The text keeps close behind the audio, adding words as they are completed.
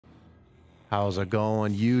How's it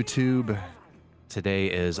going, YouTube? Today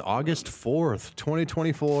is August 4th,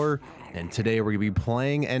 2024, and today we're going to be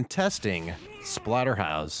playing and testing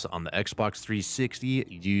Splatterhouse on the Xbox 360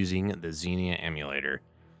 using the Xenia Emulator.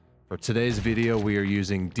 For today's video, we are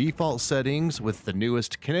using default settings with the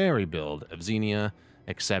newest canary build of Xenia,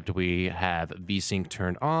 except we have VSync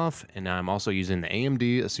turned off, and I'm also using the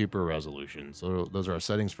AMD Super Resolution. So those are our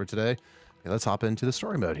settings for today. Okay, let's hop into the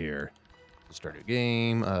story mode here. Start a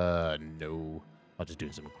game. No. I'll just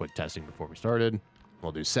do some quick testing before we started.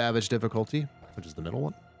 We'll do Savage difficulty, which is the middle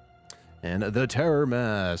one. And the Terror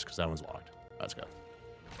Mask, because that one's locked. Let's go.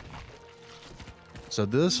 So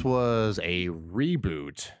this was a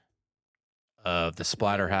reboot of the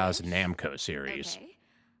Splatterhouse Namco series. Okay.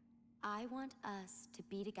 I want us to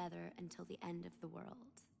be together until the end of the world.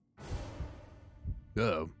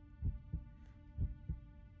 Oh.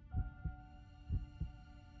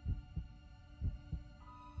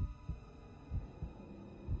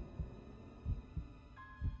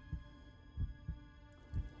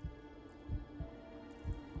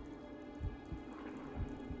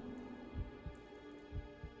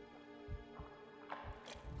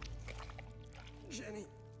 Jenny,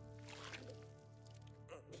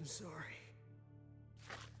 I'm sorry.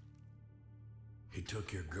 He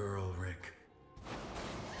took your girl, Rick.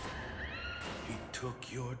 He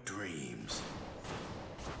took your dreams.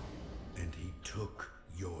 And he took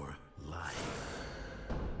your life.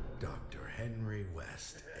 Dr. Henry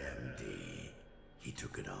West, MD. He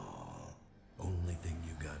took it all. Only thing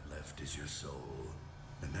you got left is your soul.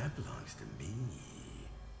 And that belongs to me.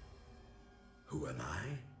 Who am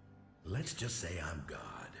I? Let's just say I'm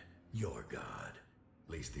God. You're God.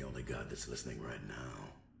 At least the only God that's listening right now.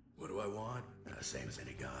 What do I want? Same as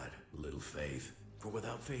any God. Little faith. For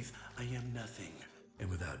without faith, I am nothing. And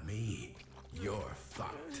without me, you're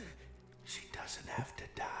fucked. She doesn't have to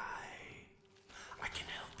die. I can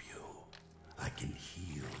help you. I can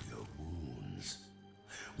heal your wounds.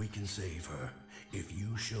 We can save her. If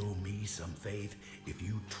you show me some faith, if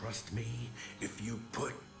you trust me, if you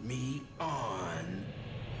put me on.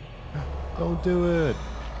 Don't do it.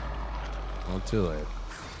 Don't do it.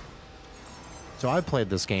 So I played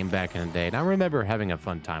this game back in the day, and I remember having a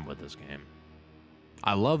fun time with this game.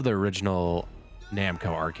 I love the original Namco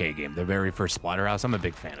arcade game, the very first Splatterhouse. I'm a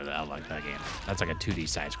big fan of that. I like that game. That's like a 2D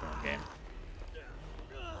side-scrolling game.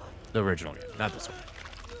 The original game, not this one.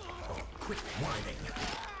 Oh, quit whining.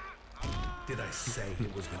 Did I say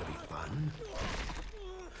it was gonna be fun?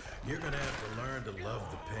 You're gonna have to learn to love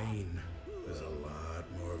the pain. There's a lot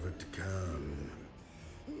more of it to come.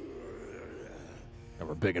 And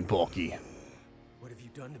we're big and bulky. What have you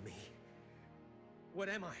done to me? What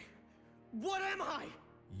am I? What am I?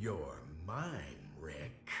 You're mine,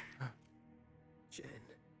 Rick. Jen.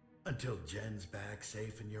 Until Jen's back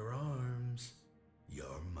safe in your arms,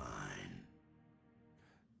 you're mine.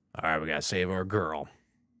 All right, we gotta save our girl.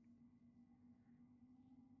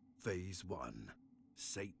 Phase 1.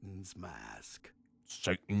 Satan's Mask.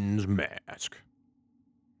 Satan's Mask.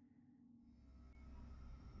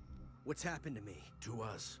 What's happened to me? To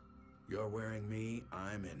us. You're wearing me,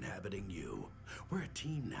 I'm inhabiting you. We're a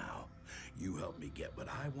team now. You help me get what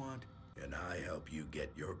I want, and I help you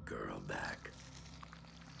get your girl back.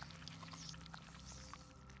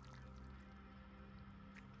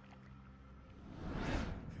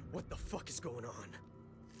 What the fuck is going on?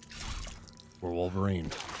 We're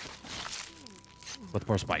Wolverine. With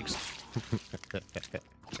more spikes.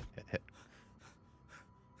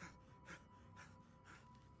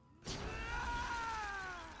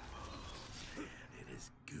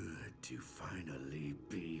 To finally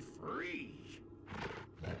be free.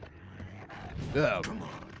 Oh. Come on,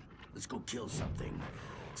 let's go kill something.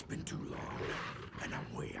 It's been too long, and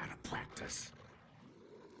I'm way out of practice.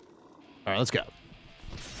 All right, let's go.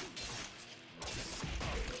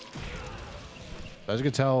 As you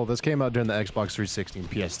can tell, this came out during the Xbox 360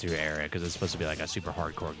 and PS3 era because it's supposed to be like a super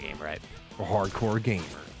hardcore game, right? A hardcore gamer.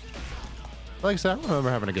 Like I said, I remember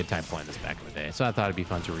having a good time playing this back in the day, so I thought it'd be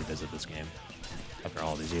fun to revisit this game after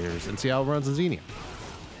all these years and see how it runs in Xenia.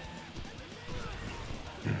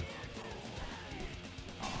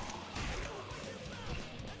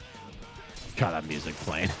 Got that music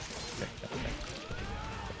playing.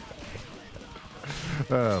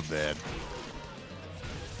 Oh man.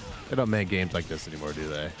 They don't make games like this anymore, do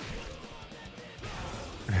they?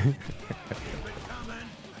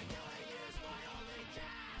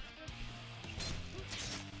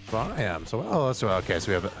 Well, I am. So, well, let's do it. Okay,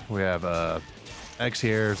 so we have X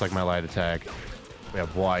here. It's like my light attack. We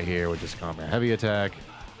have Y here, which is kind of my heavy attack.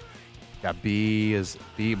 Got B's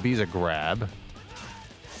a grab.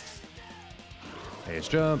 Phase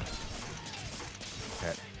jump.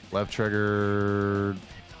 Left trigger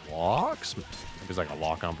locks? Maybe it's like a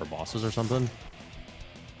lock on for bosses or something.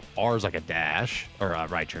 R is like a dash, or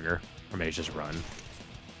right trigger, or maybe it's just run.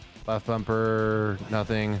 Left bumper,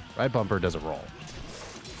 nothing. Right bumper doesn't roll.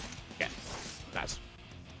 Yeah, nice.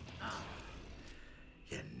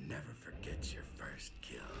 You never forget your first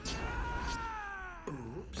kill.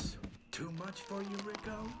 Oops. Too much for you,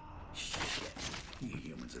 Rico? Shit. You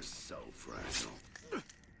humans are so fragile.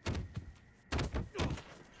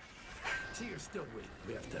 See, you're still weak.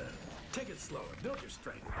 We have to take it slower. Build your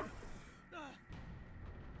strength.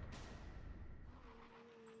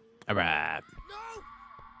 All right. No!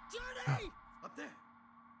 Journey! Up there.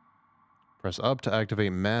 Press up to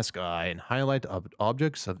activate Mask Eye and highlight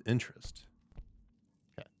objects of interest.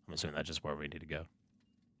 Okay, I'm assuming that's just where we need to go.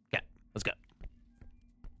 Okay, let's go.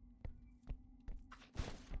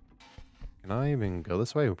 Can I even go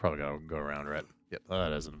this way? We probably gotta go around, right? Yep,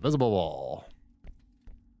 that is an invisible wall.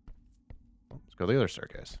 Let's go to the other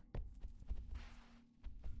staircase.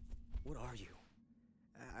 What are you?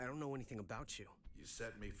 I don't know anything about you. You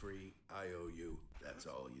set me free. I owe you. That's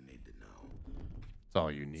all you need to know. That's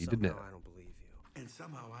all you need to Somehow know. I don't believe you. And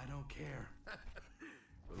somehow I don't care.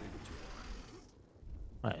 Believe it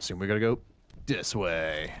you I assume we gotta go this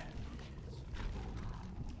way.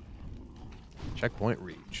 Checkpoint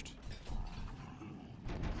reached.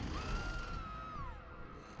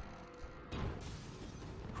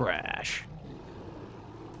 Crash.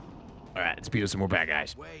 All right, let's beat up some more bad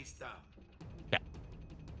guys. Waste up. Yeah.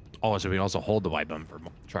 Oh, so we can also hold the Y button for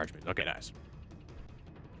charge moves. Okay, nice.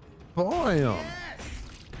 Bam!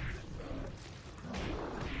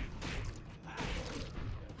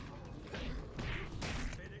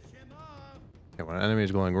 Okay, when an enemy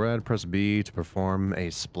is glowing red, press B to perform a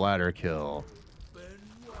splatter kill.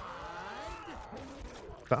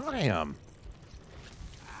 Bam!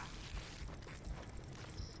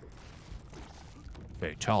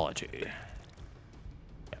 Fatality.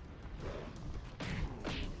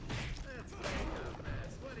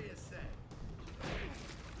 What do you say?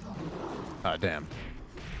 Ah, damn.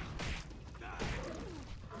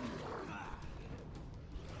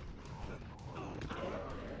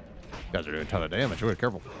 You guys are doing a ton of damage. We're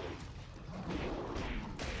careful.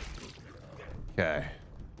 Okay.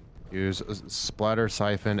 Use a splatter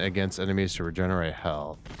siphon against enemies to regenerate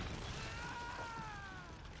health.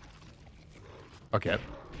 Okay.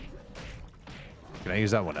 Can I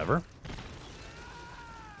use that whenever?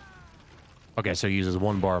 Okay, so it uses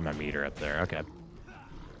 1 bar on my meter up there. Okay.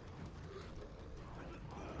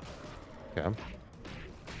 Okay.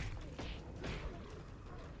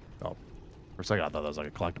 Oh. For a second, I thought that was like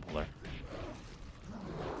a collectible there.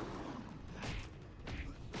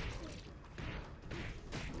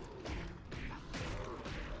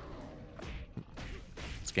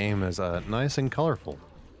 This game is nice and colorful.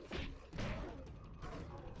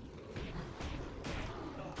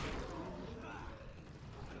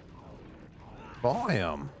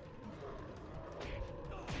 Volume.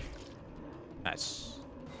 Nice.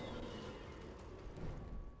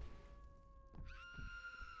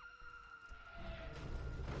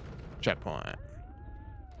 Checkpoint.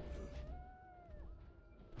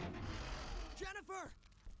 Jennifer!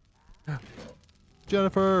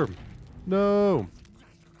 Jennifer! No!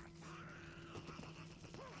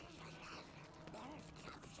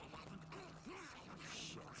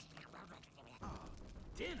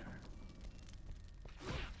 Dinner!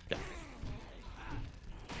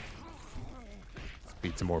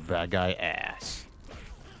 Beat some more bad guy ass.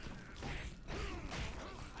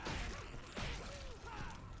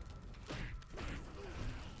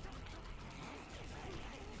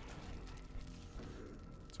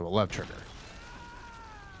 So a left trigger.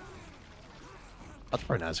 That's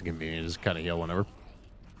pretty nice and convenient. Just kind of heal whenever.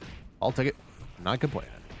 I'll take it. Not complaining.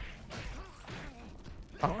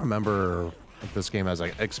 I don't remember if this game has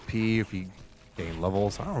like XP if you gain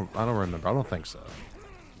levels. I don't remember. I don't think so.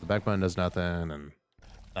 The back button does nothing, and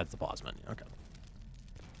that's the pause menu. Okay.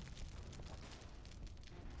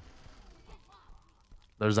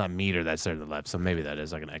 There's that meter that's there to the left, so maybe that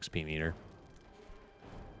is like an XP meter.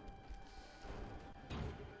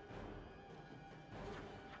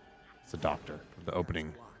 It's the doctor from the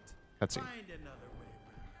opening cutscene. Find another way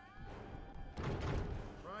around.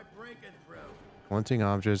 Try breaking through. Glinting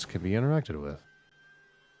objects can be interacted with.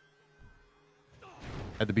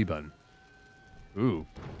 At the B button. Ooh.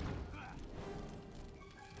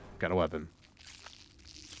 Got a weapon.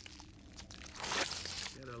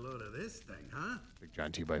 Get a load of this thing, huh? Big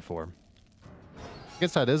giant 2x4. I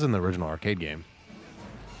guess that is in the original arcade game.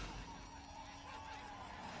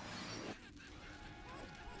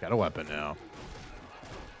 Got a weapon now.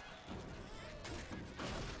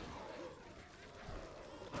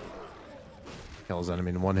 Kills enemy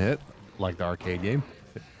in one hit, like the arcade game.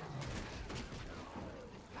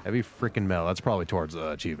 Heavy freaking metal. That's probably towards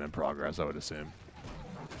achievement progress, I would assume.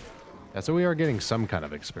 Yeah, so we are getting some kind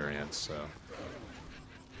of experience, so.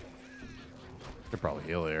 Could probably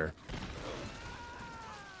heal here.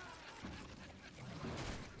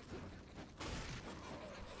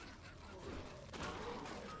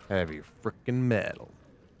 Heavy freaking metal.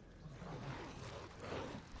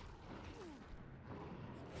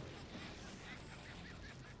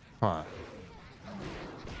 Huh.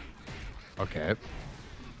 Okay.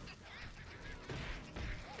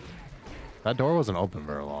 That door wasn't open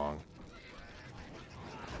very long.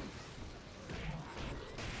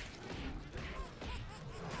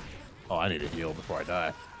 Oh, I need to heal before I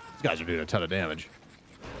die. These guys are doing a ton of damage.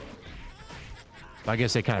 I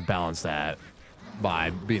guess they kind of balance that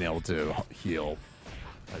by being able to heal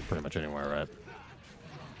like pretty much anywhere, right?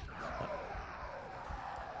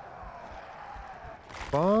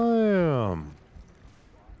 Bam!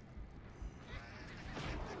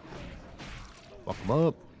 Fuck them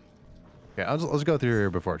up. Okay, let's go through here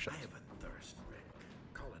before it shuts. I have a thirst, Rick.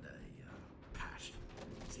 Call it a passion.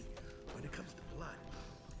 See, when it comes to blood,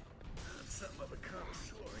 I'm something of a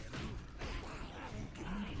connoisseur, you know? You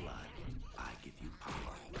give me blood, I give you power.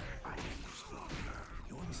 I give you stronger.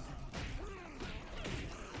 You understand?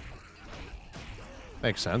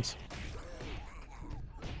 Makes sense.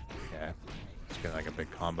 Okay. Let's get like a big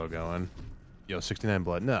combo going. Yo, 69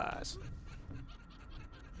 blood. Nice.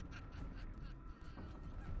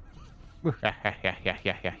 Yeah.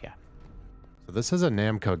 So this is a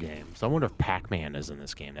Namco game. So I wonder if Pac-Man is in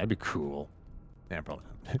this game. That'd be cool. Yeah, probably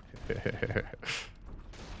not.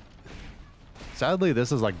 Sadly,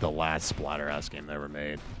 this is like the last Splatterhouse game they ever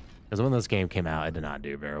made. Because when this game came out, it did not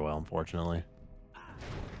do very well, unfortunately.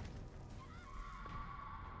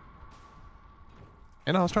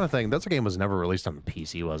 And I was trying to think, this game was never released on the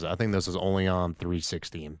PC, was it? I think this was only on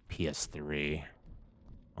 360 and PS3. I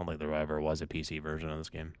don't think there ever was a PC version of this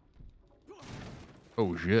game.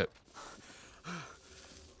 Oh, shit.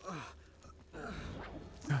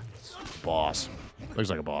 Boss. Looks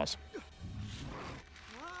like a boss.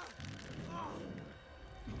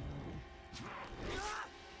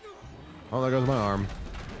 Oh, there goes my arm.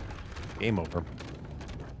 Game over.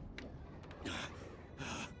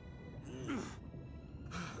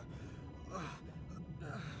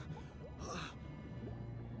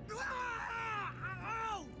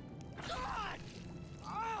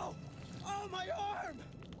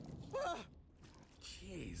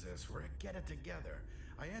 Rick, get it together.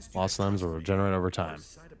 I asked you. Lost limbs will regenerate over time.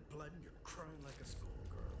 Sight of blood and you're crying like a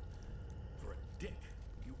schoolgirl. For a dick,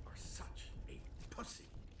 you are such a pussy.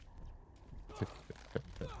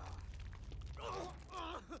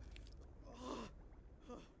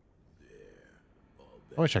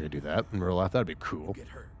 I wish I could do that in real life. That'd be cool. Get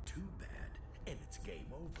hurt too bad, and it's game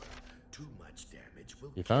over. Too much damage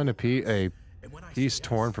will. You found a piece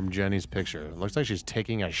torn from Jenny's picture. It looks like she's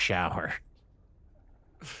taking a shower.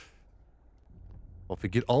 Well, if we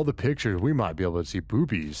get all the pictures, we might be able to see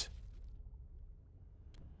boobies.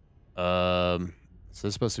 Is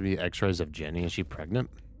this supposed to be X-rays of Jenny? Is she pregnant?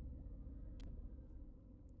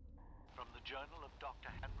 From the Journal of Dr.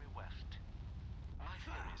 Henry West. My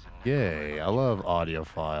theories Yay, I love audio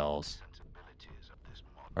files.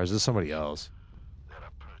 Or is this somebody else? There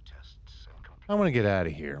are protests and I want to get out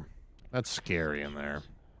of here. That's scary in there.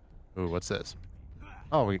 Ooh, what's this?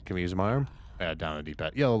 Oh, can we use my arm? Yeah, down the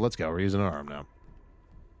D-pad. Yeah, let's go. We're using our arm now.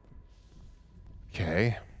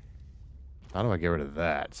 Okay. How do I get rid of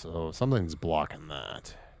that? So something's blocking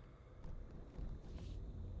that.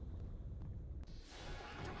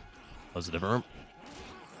 That's a different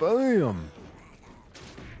room. Bam!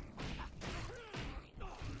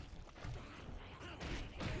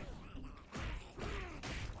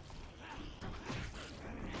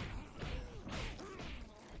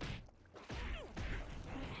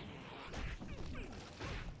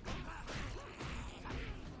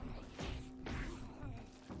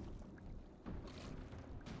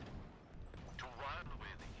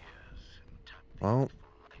 Well,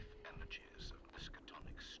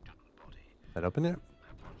 that open it?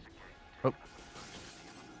 Oh.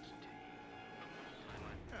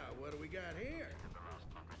 What do we got here?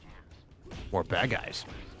 More bad guys.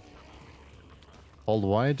 Hold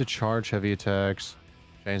Y to charge heavy attacks.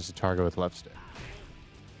 Change the target with left stick.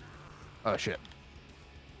 Oh shit.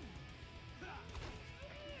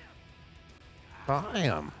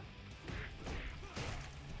 Bam.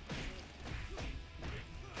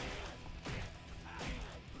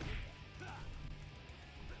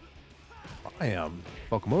 Bam.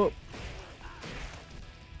 Fuck him up.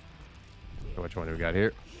 So which one do we got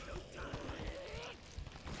here?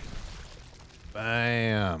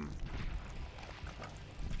 Bam.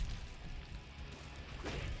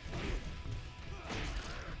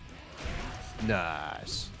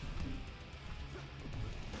 Nice.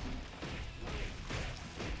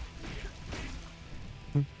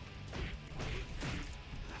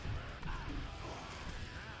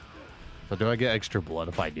 So do I get extra blood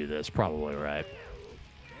if I do this? Probably, right?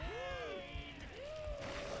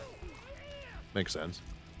 Makes sense.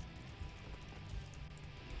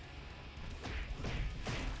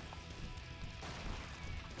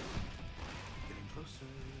 Getting closer.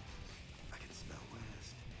 I can smell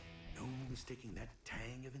West. No mistaking that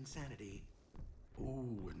tang of insanity.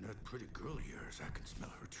 Ooh, and that pretty girl of yours, I can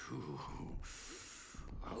smell her too.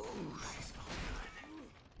 Oh, she smells good.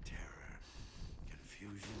 Terror,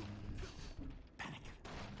 confusion, panic.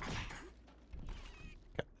 I like her.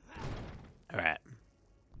 All right.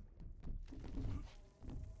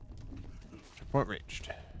 Point reached.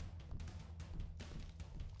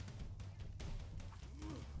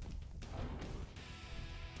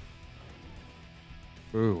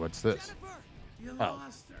 Ooh, what's this? You Oh,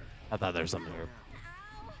 lost her. I thought there was something here.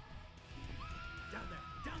 Down there,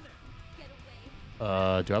 down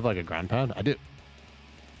there. Do I have like a ground pound? I do.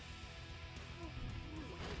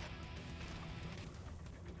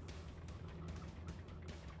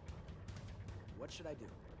 What should I do?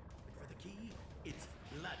 For the key, it's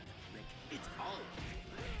blood, Rick. It's all.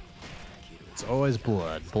 It's always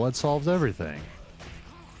blood. Blood solves everything.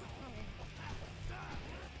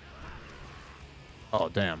 Oh,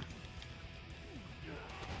 damn.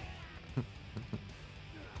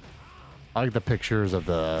 I like the pictures of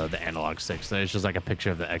the analog sticks. It's just like a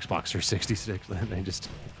picture of the Xbox 360 sticks, and they just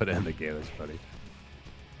put it in the game. It's funny.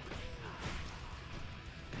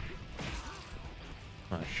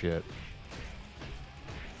 Oh, shit.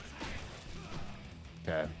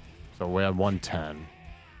 Okay. So we have 110.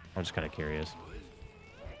 I'm just kind of curious.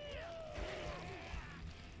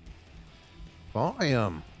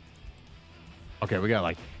 Volume. Okay, we got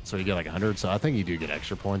like, so you get like 100, so I think you do get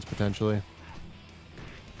extra points potentially.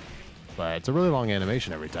 But it's a really long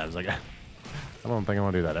animation every time. It's like, I don't think I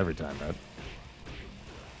want to do that every time, right?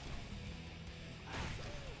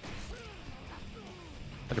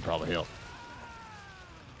 I could probably heal.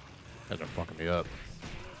 Guys are fucking me up.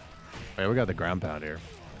 Wait, we got the ground pound here.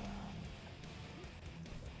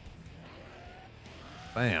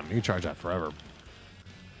 Bam, you can charge that forever.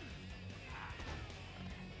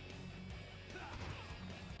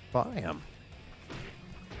 Bam.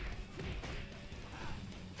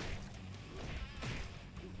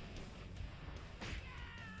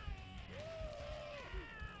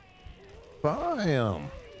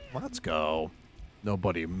 Bam. Let's go.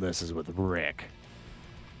 Nobody messes with Rick.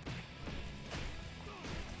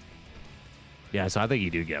 Yeah, so I think you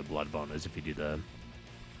do get blood bonus if you do the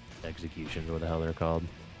executions, or what the hell they're called.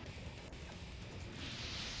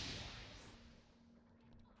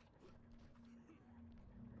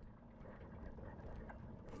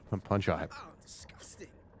 Punch eye. Oh, disgusting.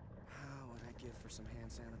 How would I give for some hand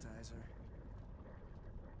sanitizer?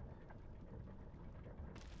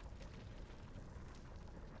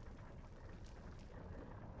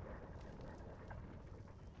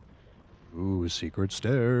 Ooh, secret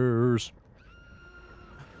stairs.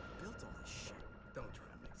 Built all this shit. Don't try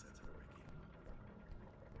to make sense of it, Ricky.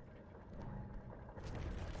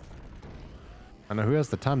 I know who has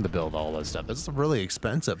the time to build all this stuff. It's really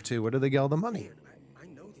expensive too. Where do they get all the money? I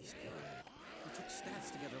know these people. We took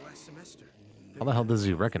stats together last semester. How the hell does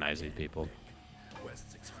he recognize these people?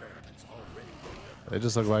 West's experiments already broke up. They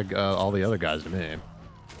just look like all the other guys to me.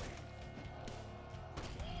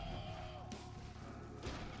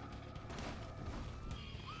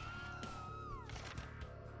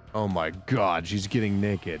 Oh my god, she's getting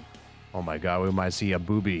naked. Oh my god, we might see a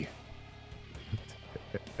boobie.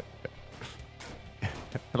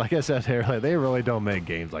 Like I said earlier, they really don't make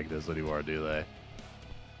games like this anymore, do they?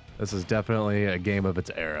 This is definitely a game of its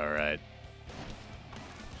era, right?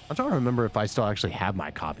 I'm trying to remember if I still actually have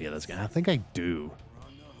my copy of this game. I think I do.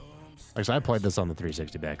 Like, so I played this on the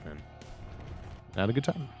 360 back then. I had a good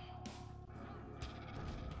time.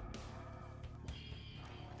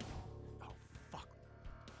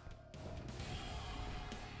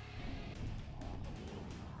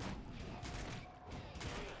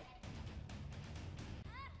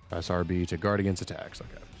 Press RB to guard against attacks.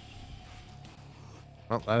 Okay.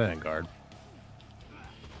 Well, that didn't guard.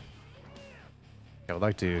 I would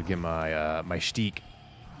like to get my my shtick.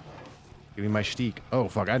 Give me my shtick. Oh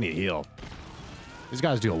fuck! I need a heal. These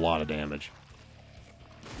guys do a lot of damage.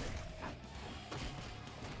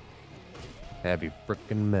 Heavy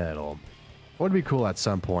freaking metal. What would be cool at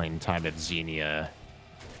some point in time if Xenia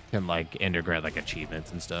can like integrate like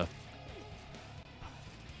achievements and stuff.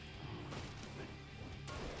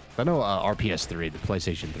 I know RPS3, the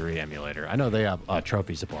PlayStation 3 emulator. I know they have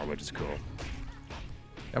trophy support, which is cool.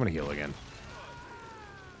 I'm gonna heal again.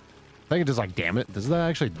 I think it does like damage. Does that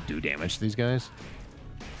actually do damage to these guys?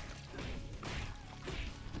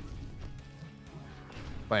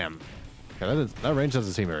 Bam. Okay, that range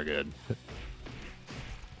doesn't seem very good.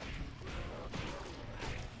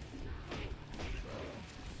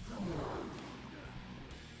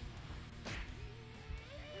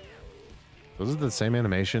 Was it the same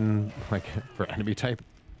animation like for enemy type?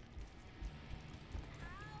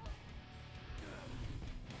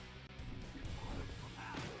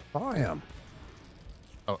 Oh, I am.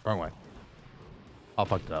 Oh, wrong way. I'll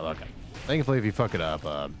fuck it up. Okay. Thankfully, if you fuck it up,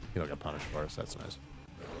 you don't get punished for us. That's nice.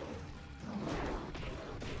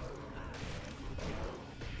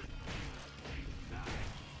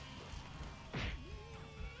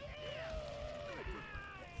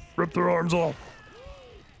 Rip their arms off.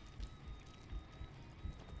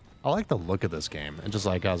 I like the look of this game. It just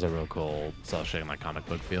like has a real cool cell shading like comic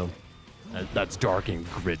book feel. That's dark and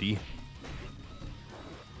gritty.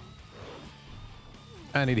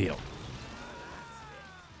 I need to heal.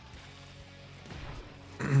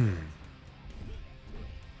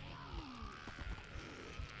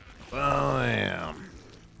 Oh, yeah.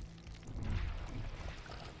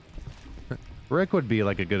 Rick would be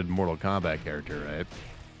like a good Mortal Kombat character, right?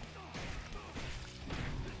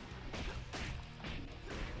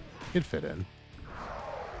 He'd fit in.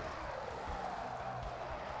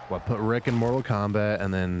 What, put Rick in Mortal Kombat,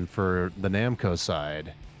 and then for the Namco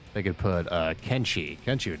side, they could put Kenshi.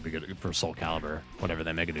 Kenshi would be good for Soul Calibur, whenever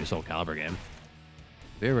they make a new Soul Calibur game.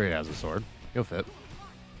 He already has a sword. He'll fit.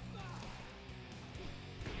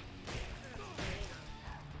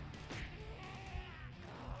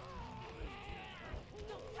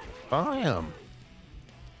 Bam!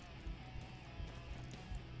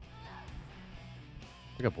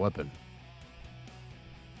 Pick up weapon.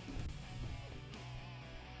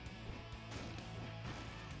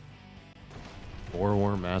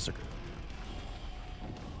 War Massacre.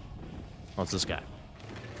 What's this guy?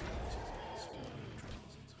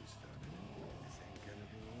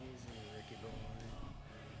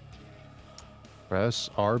 Press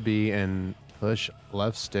RB and push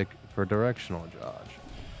left stick for directional dodge.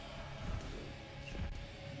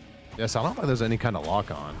 Yes, I don't know if there's any kind of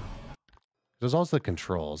lock on. There's also the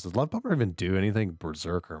controls. Does left bumper even do anything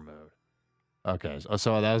berserker mode? Okay,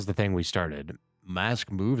 so that was the thing we started.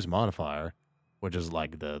 Mask moves modifier, which is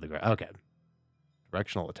like the okay.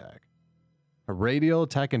 Directional attack. A radial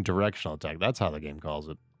attack and directional attack. That's how the game calls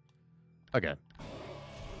it. Okay.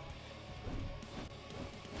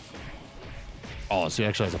 Oh, so he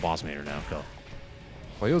actually has a boss meter now. Go.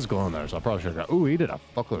 Well, he was glowing there, so I probably should have got. Ooh, he did a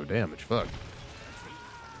fuckload of damage. Fuck.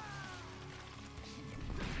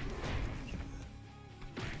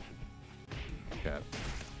 Okay.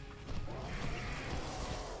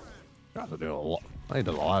 Got to do a lot. I did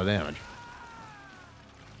a lot of damage.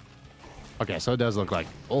 Okay, so it does look like.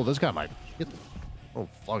 Oh, this guy might. Oh,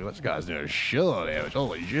 fuck, this guy's doing a shitload of damage.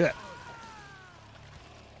 Holy shit.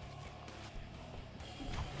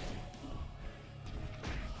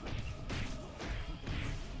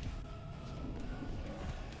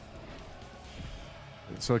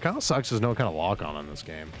 So it kind of sucks there's no kind of lock on in this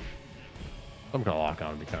game. Some kind of lock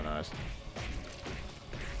on would be kind of nice.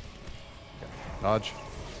 Okay. Dodge.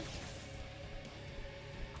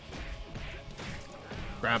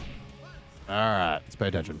 Grab. Alright, let's pay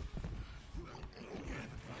attention.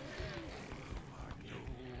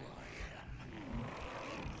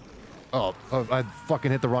 Oh, I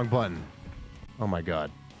fucking hit the wrong button. Oh my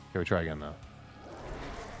god. Okay, we try again though.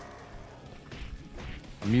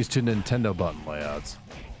 I'm used to Nintendo button layouts.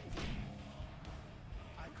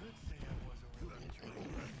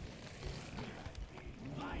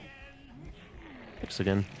 X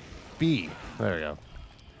again. B. There we go.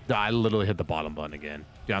 I literally hit the bottom button again.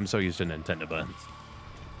 Yeah, I'm so used to Nintendo buttons.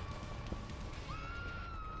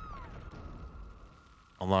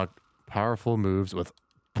 Unlock powerful moves with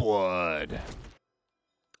blood.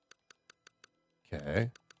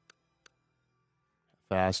 Okay.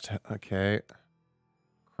 Fast. Okay.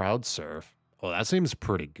 Crowd surf. Oh, that seems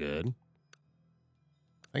pretty good.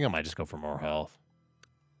 I think I might just go for more health.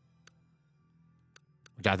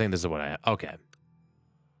 Which I think this is what I... Okay.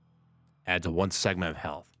 Adds a 1 segment of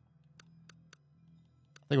health.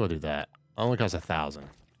 I think we'll do that. Only costs 1,000.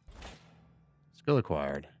 Skill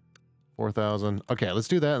acquired. 4,000. Okay, let's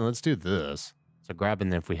do that and let's do this. So grab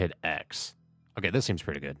and then if we hit X. Okay, this seems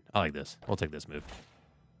pretty good. I like this. We'll take this move.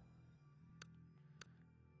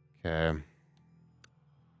 Okay.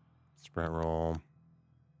 Sprint roll.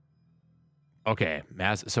 Okay,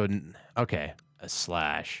 mass. So okay, a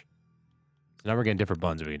slash. So now we're getting different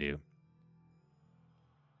buttons we can do.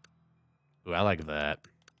 Ooh, I like that.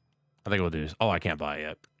 I think we'll do. Oh, I can't buy it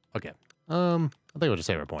yet. Okay. I think we'll just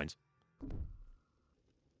save our points.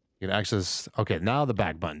 You can access. Okay, now the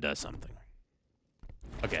back button does something.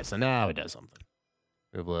 Okay, so now it does something.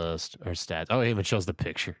 Move list or stats. Oh, it even shows the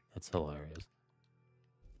picture. That's hilarious.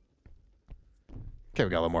 Okay, we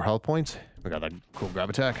got a little more health points. We got that cool grab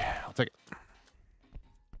attack. I'll take it.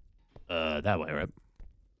 That way, right?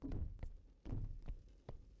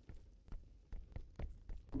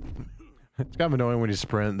 It's kind of annoying when you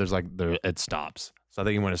sprint. There's like it stops. So I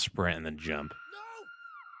think you want to sprint and then jump. No!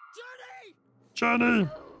 Johnny!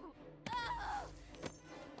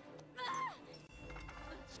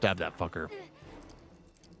 Stab that fucker.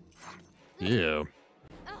 Ew.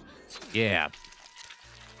 Yeah.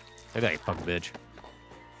 Hey, that fucking bitch.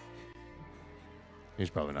 He's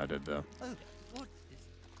probably not dead though. Oh, what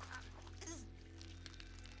is...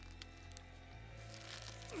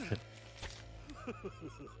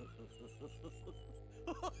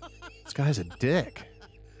 This guy's a dick.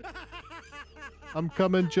 I'm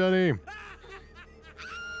coming, Jenny.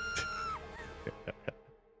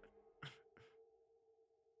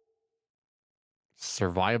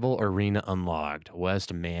 Survival Arena unlocked.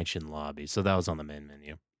 West Mansion lobby. So that was on the main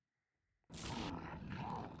menu.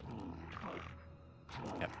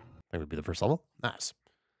 Yep. That would be the first level. Nice.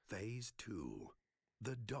 Phase 2.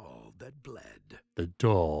 The doll that bled. The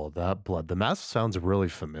doll that bled. The mask sounds really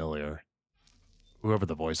familiar. Whoever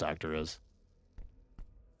the voice actor is.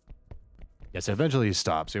 Yes, eventually he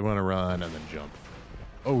stops. You want to run and then jump.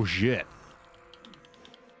 Oh, shit.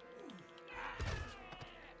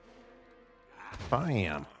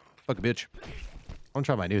 Bam. Fuck a bitch. I want to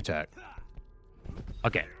try my new attack.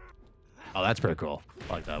 Okay. Oh, that's pretty cool.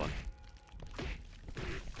 I like that one.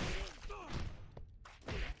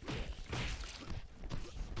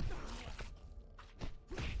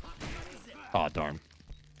 Oh, darn.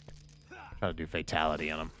 Try to do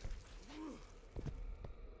fatality on him.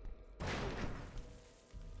 Blood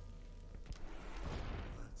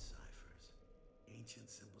ciphers. Ancient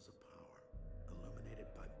symbols of power. Illuminated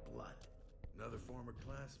by blood. Another former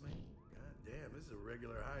classmate? God damn, this is a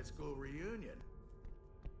regular high school reunion.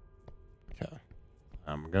 Okay.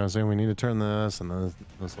 I'm gonna say we need to turn this, and then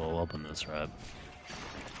this will open this, right?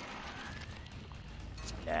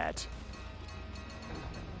 Splat.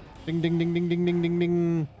 Ding, ding, ding, ding, ding, ding, ding,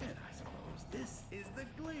 ding. And I suppose this is the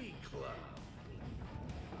Glee Club.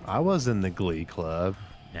 I was in the Glee Club.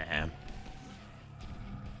 Nah.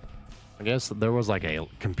 I guess there was like a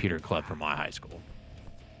computer club for my high school.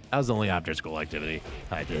 That was the only after school activity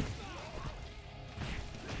I did.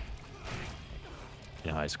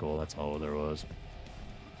 In high school, that's all there was.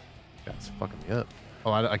 Guys fucking me up.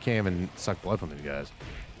 Oh, I can't even suck blood from these guys.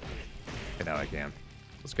 Okay, now I can.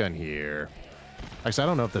 Let's go in here. Actually, I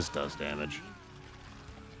don't know if this does damage.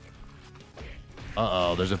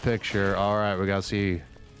 Uh-oh, there's a picture. All right, we gotta see.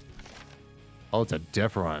 Oh, it's a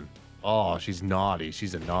different one. Oh, she's naughty.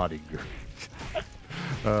 She's a naughty girl.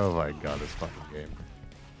 Oh my god, this fucking game.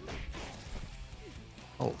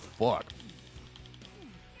 Oh, fuck.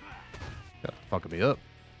 Yeah, fucking me up.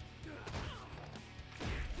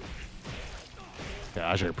 Yeah,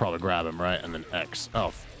 I should probably grab him, right? And then X.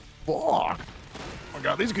 Oh, fuck. Oh my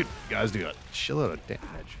god, these good guys do a shitload of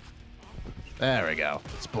damage. There we go.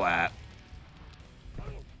 Splat.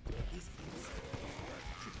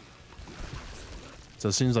 So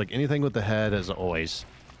it seems like anything with the head is always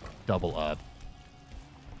double up.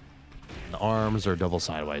 The arms are double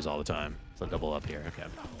sideways all the time. So double up here. Okay.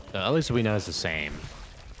 So at least we know it's the same.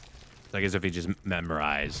 So I guess if you just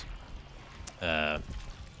memorize the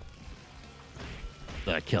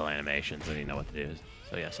kill animations, then you know what to do.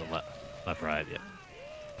 So yeah, so left, right, yeah.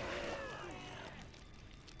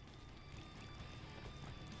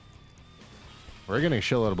 We're getting a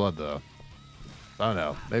shitload of blood though. I don't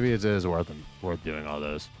know. Maybe it is worth doing all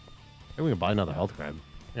those. Maybe we can buy another health crab.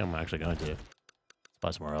 Yeah, I'm actually going to. Let's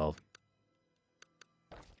buy some more health.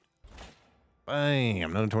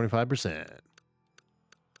 Bam! Another 25%.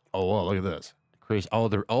 Oh, whoa, look at this. Increase.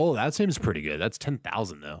 Oh, that seems pretty good. That's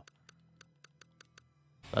 10,000 though.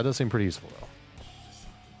 That does seem pretty useful though.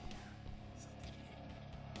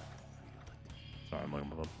 Sorry, I'm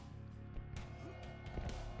looking at my phone.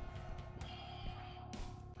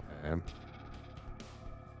 Okay.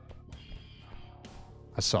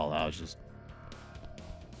 I saw that. I was just.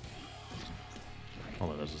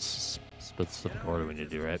 Oh, there's a specific order we need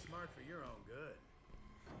to do, right?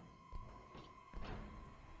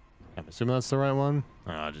 I'm assuming that's the right one.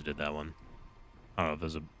 Oh, I just did that one. I don't know if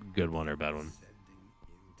there's a good one or a bad one.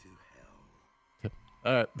 Sending into hell.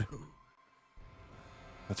 All right.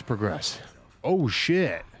 Let's progress. Oh,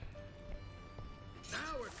 shit. Now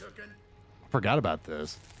we're cooking. Forgot about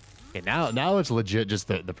this. Okay, now it's legit just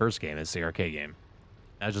the first game. It's the arcade game.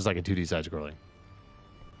 That's just like a 2D side-scrolling.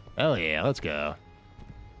 Hell yeah, let's go.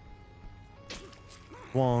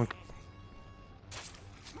 Wonk.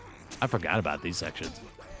 I forgot about these sections.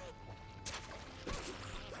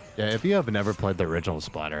 Yeah, if you have never played the original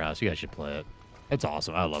Splatterhouse, you guys should play it. It's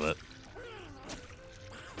awesome. I love it.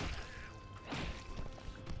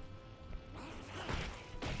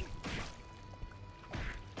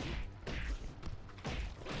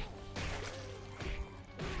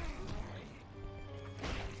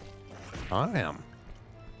 I am.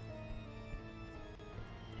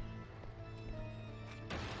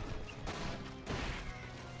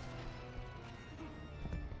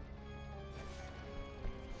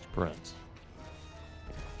 Sprint.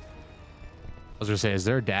 I was gonna say, is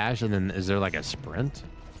there a dash and then is there like a sprint?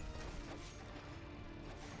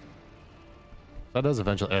 That does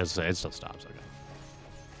eventually. It still stops. Okay.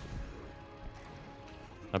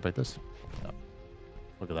 Can I break this? No.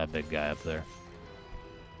 Look at that big guy up there.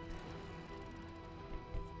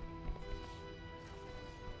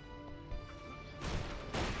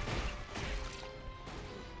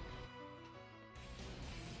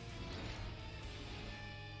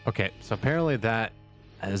 Okay, so apparently that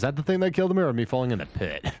is that the thing that killed me, or me falling in the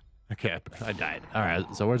pit? Okay, I died. All right,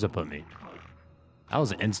 so where's it put me? That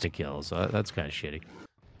was an insta kill, so that's kind of shitty.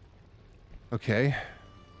 Okay.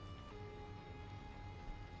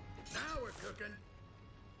 Now we're cooking.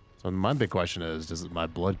 So my big question is, does my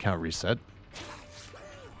blood count reset?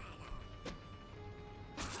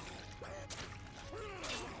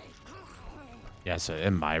 Yeah, so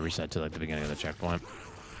it might reset to like the beginning of the checkpoint.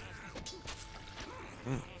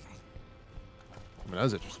 I mean, that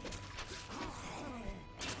was interesting.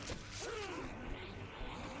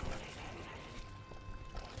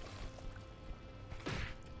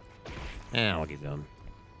 Yeah, I'll keep going.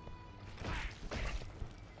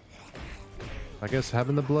 I guess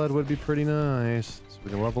having the blood would be pretty nice, so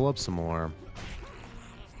we can level up some more.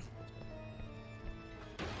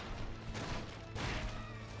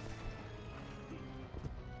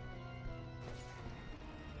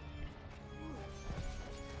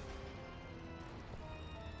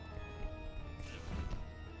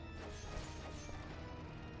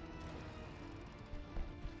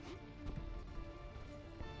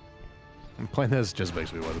 Playing this just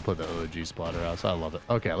makes me want to play the OG Splatterhouse. I love it.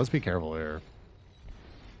 Okay, let's be careful here.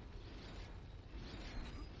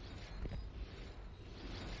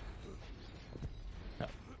 Yeah.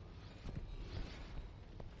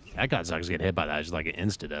 That guy sucks getting hit by that. It's just like an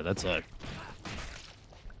insta-death. That's like...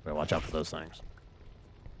 Better watch out for those things.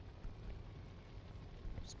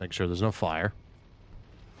 Just make sure there's no fire.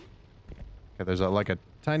 Okay, there's like a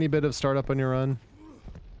tiny bit of startup on your run.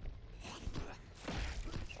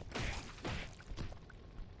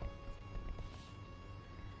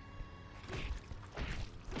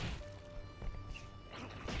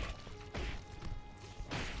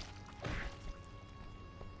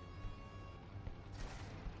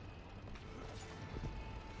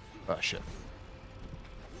 Oh shit.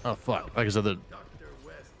 Oh fuck. Like I said, the Dr.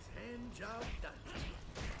 West's hand job done.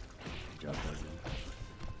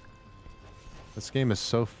 this game is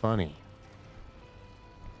so funny.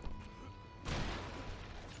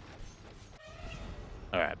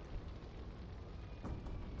 All right.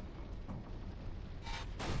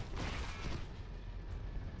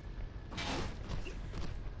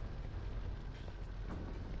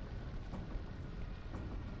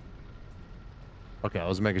 Okay, I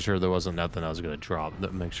was making sure there wasn't nothing I was gonna drop.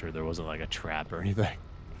 Make sure there wasn't like a trap or anything.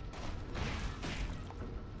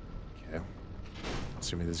 Okay.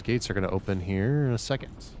 Assuming these gates are gonna open here in a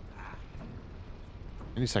second.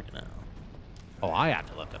 Any second now. Oh, I have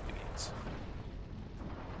to lift up the gates.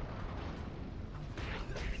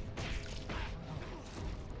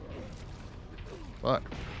 Fuck.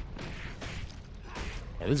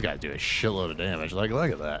 Yeah, these guys do a shitload of damage. Like,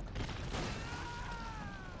 look at that.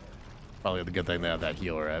 Probably the good thing they have that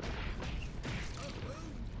healer at.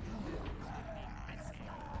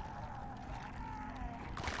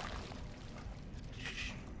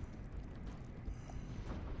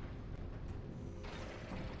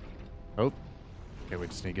 Oh. Okay, we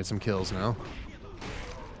just need to get some kills now.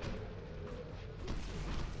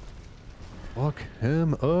 Fuck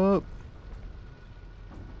him up.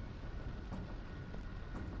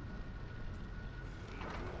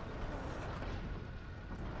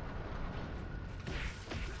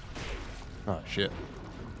 Oh shit.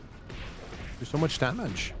 Do so much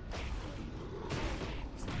damage.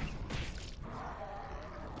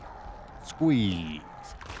 Squeeze.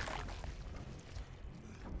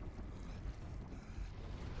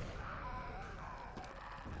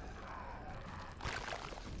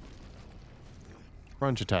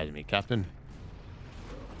 Crunchitize me, Captain.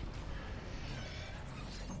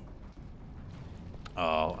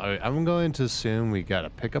 Oh, I'm going to assume we gotta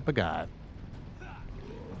pick up a guy.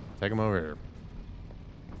 Take him over here.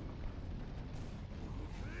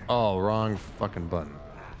 Oh, wrong fucking button.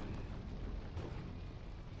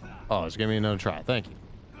 Oh, it's giving me another try. Thank you.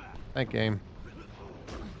 Thank game.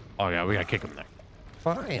 Oh yeah, we gotta kick him there.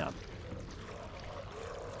 Bam.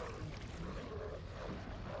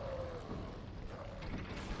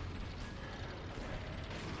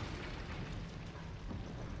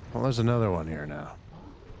 Well, there's another one here now.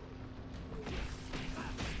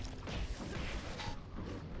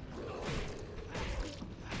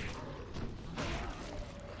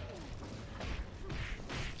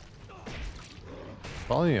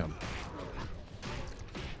 Volume.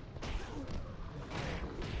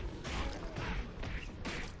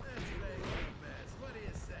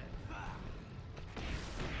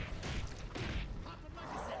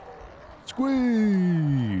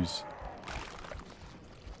 Squeeze.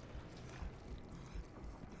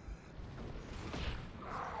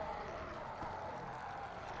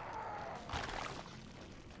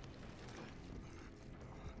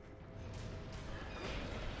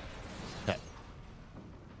 Okay.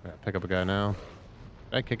 Pick up a guy now.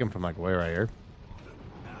 Did I kick him from like way right here?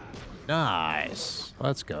 Nice.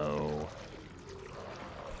 Let's go.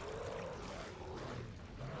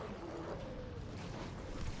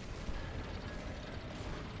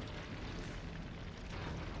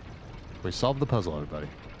 We solved the puzzle, everybody.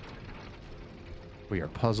 We are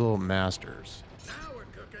puzzle masters. Now we're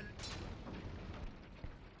cooking.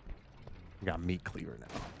 We got meat cleaver now.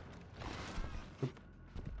 Oop.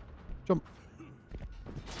 Jump.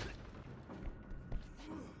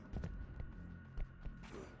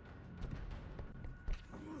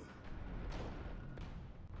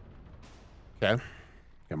 Okay.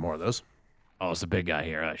 Got more of those. Oh, it's a big guy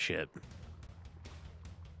here. Ah, shit.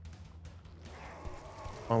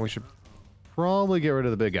 Well, we should probably get rid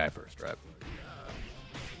of the big guy first, right?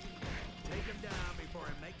 Take him down before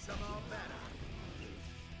it makes them all better.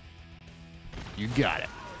 You got it.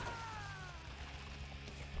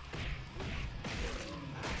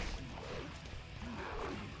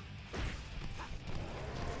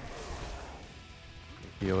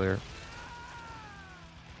 Healer.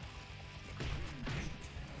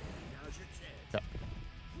 Now's your chance. Yep.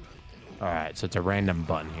 All right, so it's a random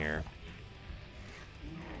button here.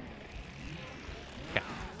 Okay.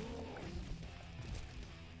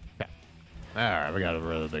 Okay. All right, we got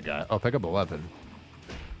rid of the big guy. Oh, pick up a weapon.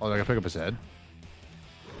 Oh, I gotta pick up his head.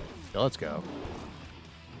 Yeah, let's go.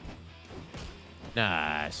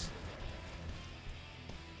 Nice.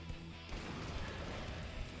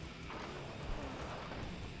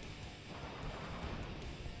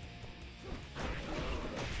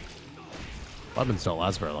 Weapons don't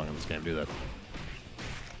last very long in this game, do they?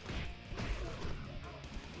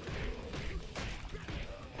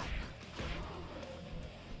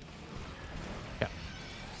 Yeah.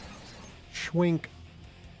 Schwink.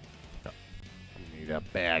 No. You need a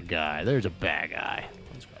bad guy. There's a bad guy.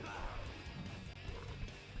 Let's go.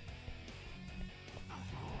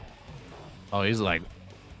 Oh, he's like...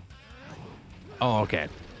 Oh, okay.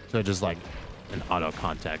 So just like an auto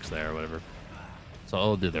context there or whatever. So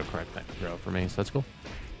I'll do the correct throw for me, so that's cool.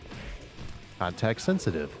 Context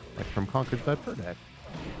sensitive, like from Conker's Bad Fur Day.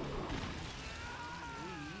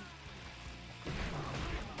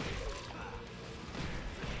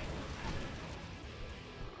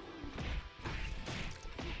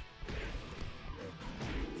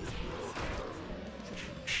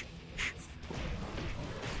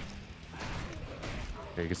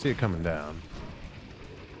 Okay, you can see it coming down.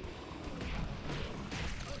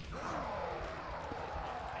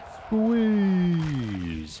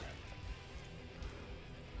 Squeeze.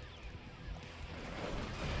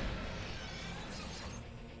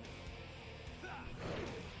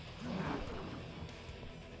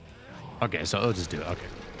 Okay, so I'll just do it. Okay.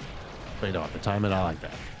 But you don't have to time it. I like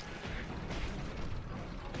that.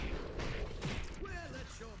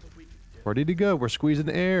 Ready to go. We're squeezing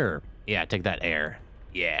the air. Yeah, take that air.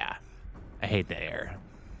 Yeah. I hate the air.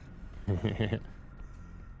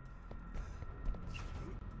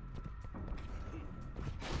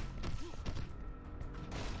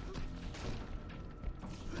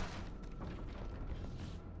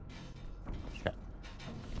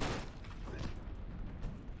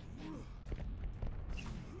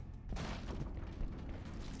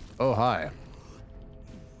 Oh, hi.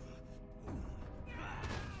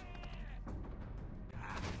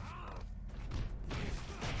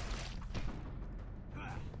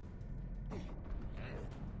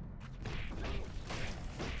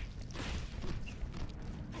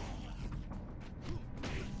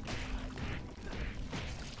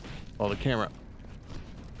 Oh, the camera.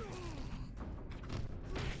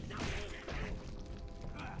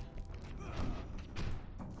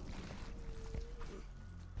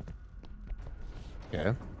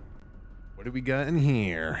 Okay. What do we got in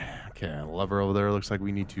here? Okay, lever over there. Looks like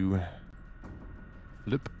we need to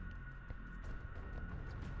flip.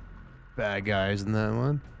 Bad guys in that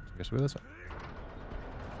one. I guess we're this way.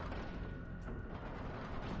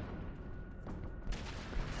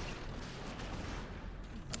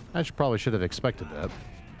 Probably should have expected that.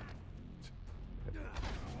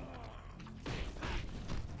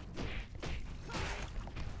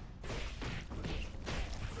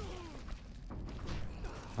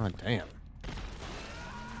 Oh, damn.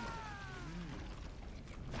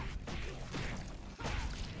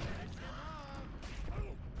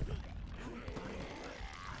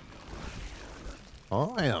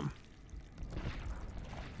 Oh, I am.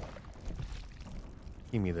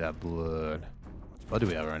 Give me that blood. What do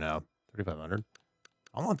we have right now? 3,500.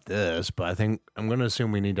 I want this, but I think I'm going to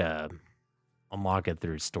assume we need to unlock it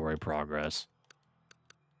through story progress.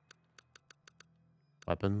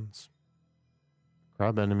 Weapons.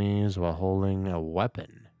 Grab enemies while holding a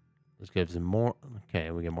weapon. This gives them more. Okay,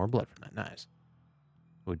 we get more blood from that. Nice.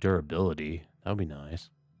 With durability. That would be nice.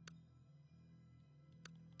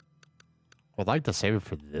 I'd like to save it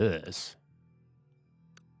for this.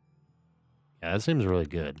 Yeah, that seems really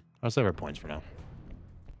good. I'll save our points for now.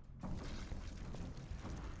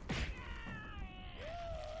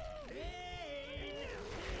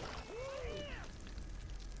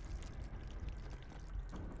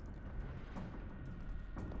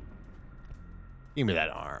 Give me that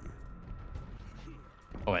arm.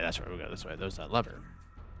 Oh wait, that's right. We go this way. There's that lever.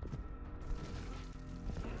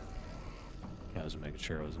 Okay, I was making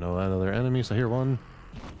sure there was no other enemies. So here, one.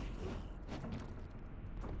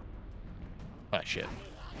 Ah, shit.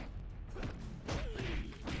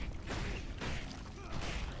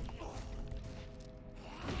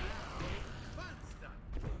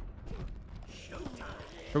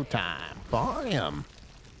 Showtime. Bam.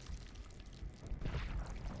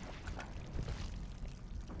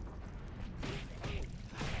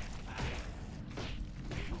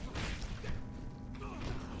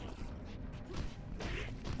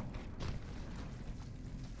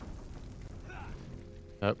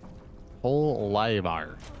 Yep. Whole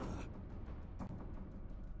livar.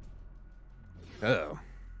 Oh.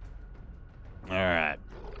 All right.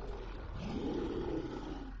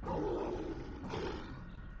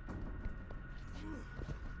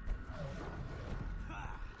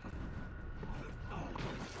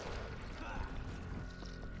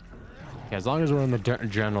 Okay, as long as we're in the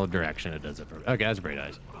general direction, it does it for me. Okay, that's pretty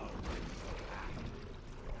nice.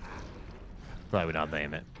 Probably would not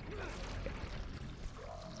aim it.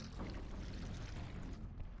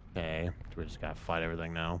 Okay, we just gotta fight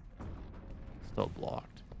everything now. Still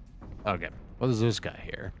blocked. Okay, what is this guy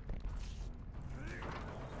here?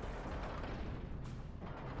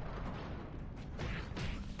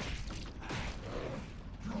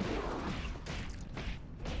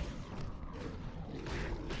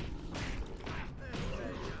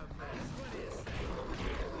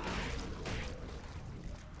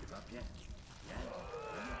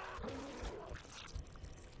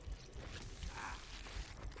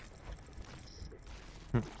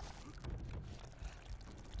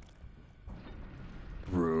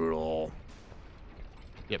 Brutal.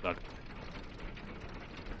 Yep, okay.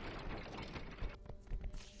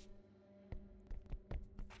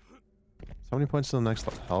 So many points to the next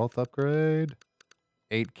health upgrade?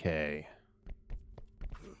 8K.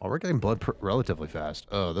 Oh, we're getting blood relatively fast.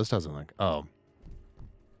 Oh, this doesn't look... Oh.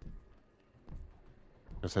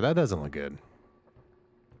 So that doesn't look good.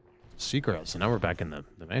 Secret. So now we're back in the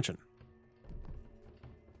mansion.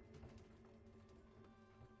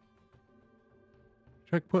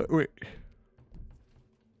 Checkpoint. Wait.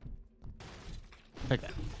 Take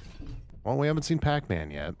that. Well, we haven't seen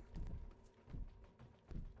Pac-Man yet.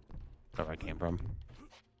 That's where I came from.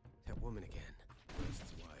 That woman again. His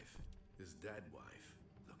wife, his dead wife,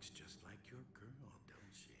 looks just like your girl,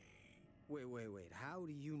 don't she? Wait. How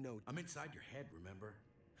do you know? I'm inside your head, remember?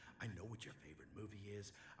 I know what your favorite movie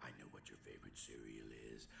is. I know what your favorite cereal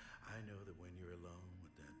is. I know that when you're alone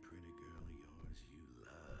with that pretty girl of yours, you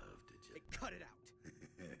love to just... Hey, cut it out.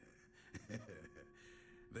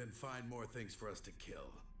 Then find more things for us to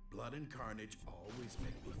kill. Blood and carnage always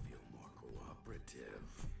make me feel more cooperative.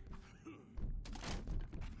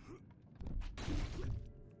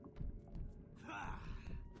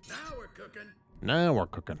 Now we're cooking. Now we're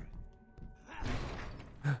cooking.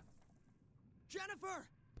 Jennifer!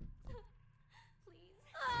 Please.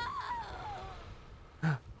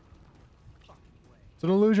 It's an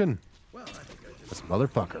illusion. This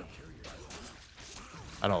motherfucker.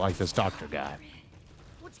 I don't like this doctor guy.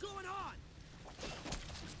 What's going on?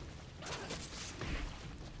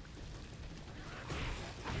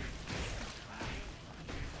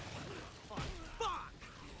 Fuck!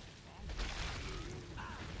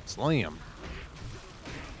 Slam.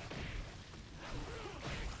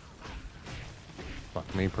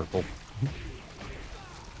 Fuck me, purple.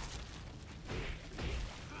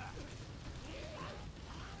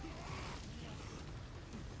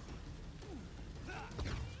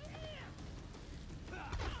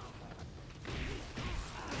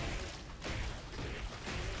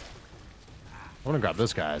 I want to grab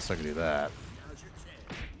this guy so I can do that. Now's your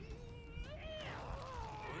chance.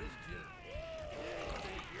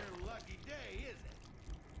 Your lucky day, isn't it?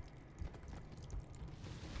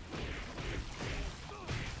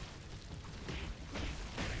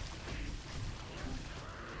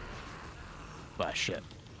 Ah, shit.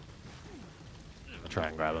 I'll try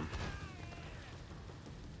and grab him.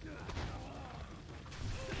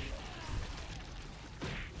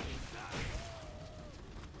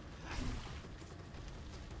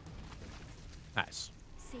 Nice.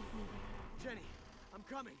 Save me. Jenny, I'm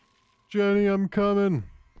coming. Jenny, I'm coming.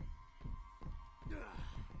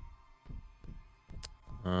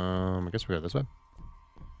 I guess we go this way.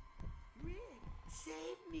 Rick, save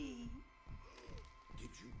me. Did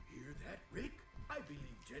you hear that, Rick? I believe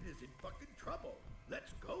Jen is in fucking trouble.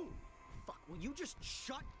 Let's go. Fuck, will you just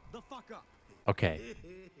shut the fuck up? Okay.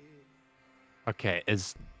 Okay,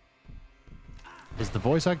 is the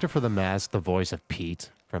voice actor for the mask the voice of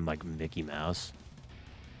Pete from like Mickey Mouse?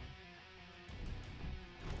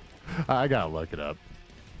 I gotta look it up.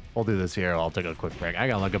 We'll do this here. I'll take a quick break. I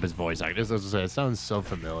gotta look up his voice actor. It sounds so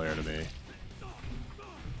familiar to me.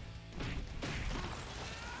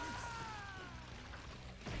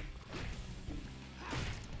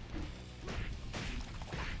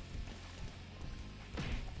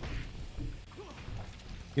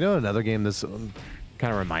 You know another game this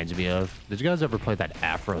kind of reminds me of? Did you guys ever play that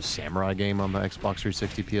Afro Samurai game on the Xbox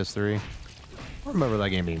 360 PS3? I remember that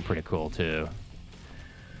game being pretty cool too.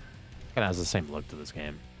 Kind of has the same look to this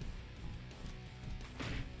game.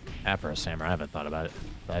 Afro Samurai, I haven't thought about it.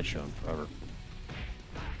 That shown forever.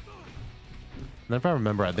 And then if I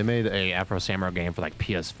remember right, they made a Afro Samurai game for like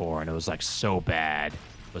PS4 and it was like so bad.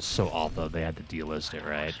 It was so awful they had to delist it,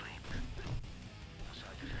 right?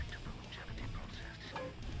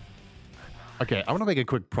 Okay, I want to make a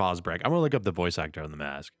quick pause break. I want to look up the voice actor on the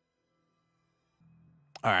mask.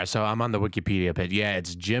 All right, so I'm on the Wikipedia page. Yeah,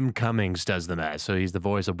 it's Jim Cummings does the mask. So he's the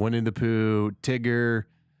voice of Winnie the Pooh, Tigger,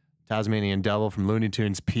 Tasmanian Devil from Looney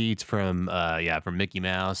Tunes, Pete from from Mickey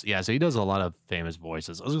Mouse. Yeah, so he does a lot of famous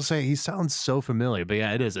voices. I was gonna say he sounds so familiar, but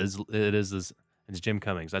yeah, it is. It's Jim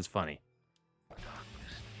Cummings. That's funny. I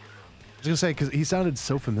was gonna say because he sounded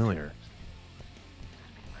so familiar.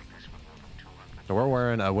 So we're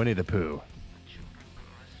wearing a Winnie the Pooh.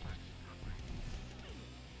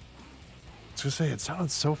 I was gonna say, it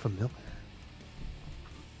sounds so familiar.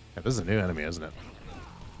 Yeah, this is a new enemy, isn't it?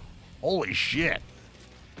 Holy shit!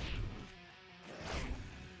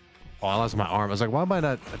 Oh, I lost my arm. I was like, why am I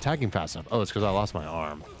not attacking fast enough? Oh, it's because I lost my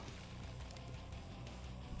arm.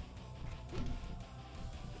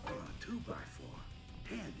 2x4,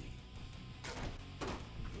 handy.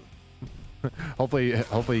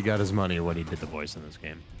 hopefully he got his money when he did the voice in this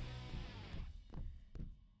game.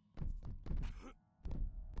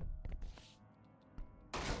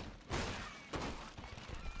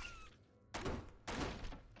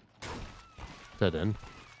 That in.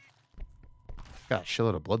 Got a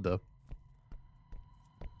shitload of blood though.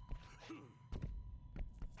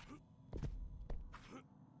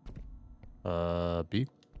 B.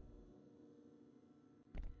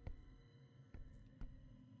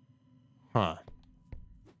 Huh.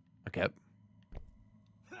 Okay.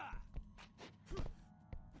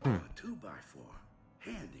 2x4,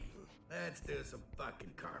 handy. Let's do some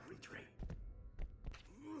fucking carpentry.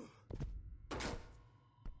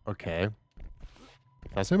 Okay.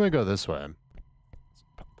 I assume I go this way.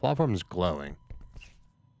 Platform's glowing.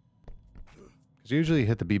 Because usually you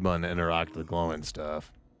hit the B button to interact with the glowing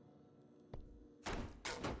stuff.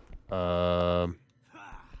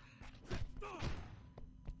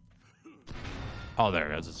 Oh,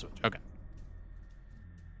 there it goes. The switch. Okay.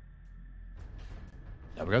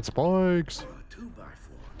 Now we got spikes. 2x4,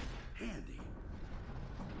 handy.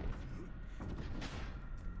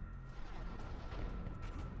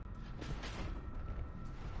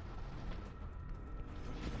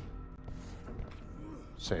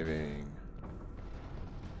 Saving.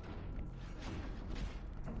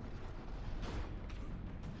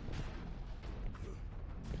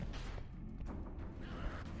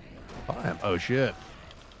 Oh shit.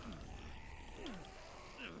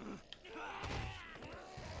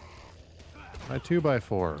 My 2x4.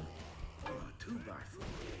 2x4.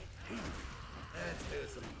 Let's do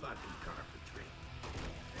some fucking carpentry.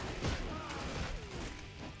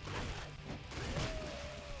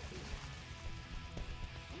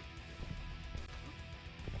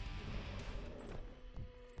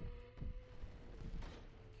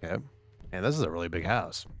 Okay. Man, this is a really big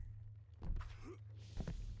house.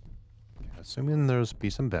 Okay, assuming there's be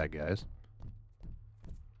some bad guys.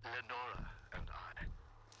 Lenora and I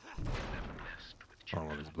were never blessed with I don't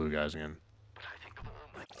know these blue guys again. but I think of all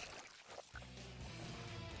my...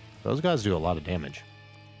 Those guys do a lot of damage.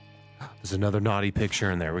 There's another naughty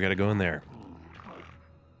picture in there. We gotta go in there.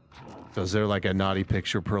 So is there like a naughty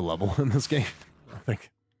picture per level in this game? I think.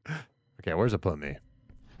 Okay, where's it put me?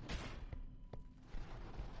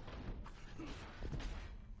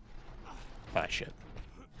 Ah, shit.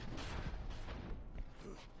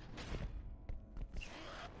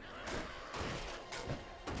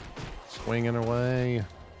 Swinging away.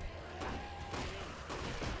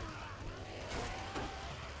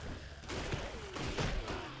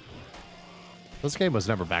 This game was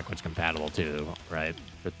never backwards compatible too, right?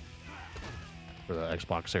 For the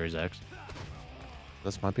Xbox Series X.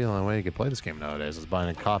 This might be the only way you could play this game nowadays, is buying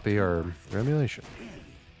a copy or emulation.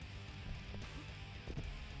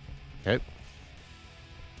 Okay.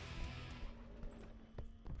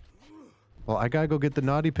 Well, I gotta go get the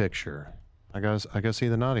naughty picture. I gotta see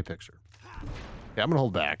the naughty picture. Yeah, I'm gonna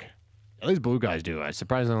hold back. Yeah, these blue guys do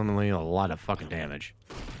surprisingly a lot of fucking damage.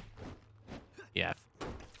 Yeah.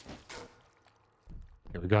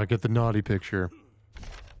 Yeah, we gotta get the naughty picture.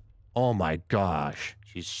 Oh my gosh,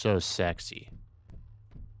 she's so sexy.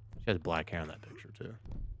 She has black hair in that picture too.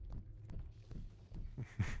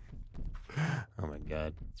 Oh my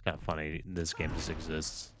god, it's kind of funny this game just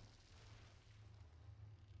exists.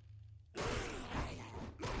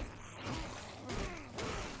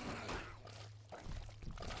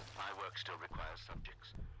 My work still requires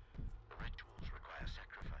subjects. The rituals require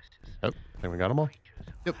sacrifices. Oh, I think we got them all.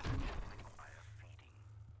 Yep. Require feeding.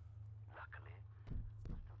 Luckily,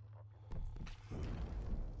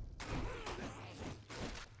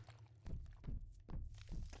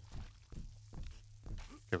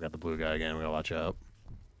 Okay, we got the blue guy again. We gotta watch out.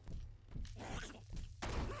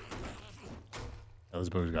 Those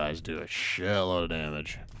blue guys do a shitload of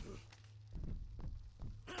damage.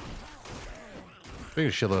 Speaking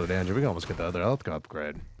of shitload of damage, we can almost get the other health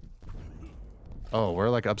upgrade. Oh, we're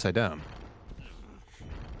like upside down.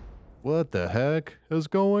 What the heck is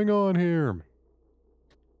going on here?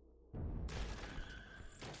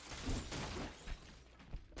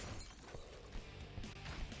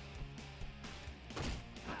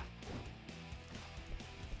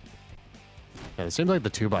 Yeah, it seems like the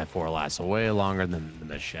 2x4 lasts way longer than the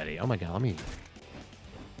machete. Oh my god, let me...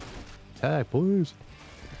 Attack, please.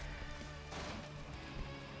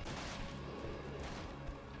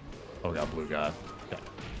 Oh, we got blue guy. Okay.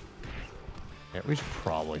 Yeah, we should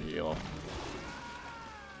probably heal.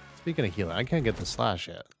 Speaking of healing, I can't get the slash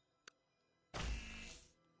yet.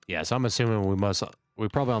 Yeah, so I'm assuming we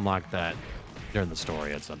probably unlock that during the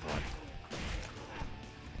story at some point.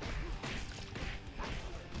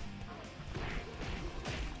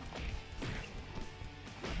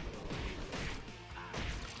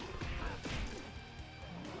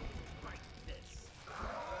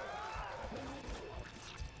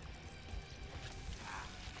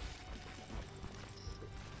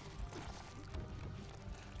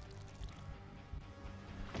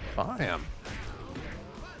 I am.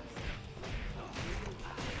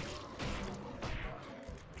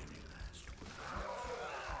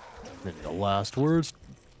 Maybe the last words.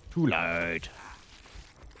 Too late.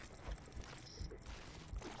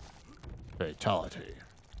 Fatality.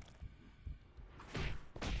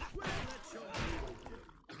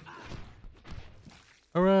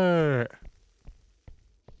 All right.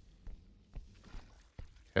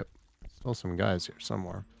 Yep. Still some guys here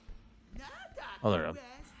somewhere. Oh, there we go.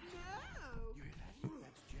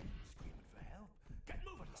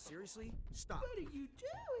 Seriously? Stop. What are you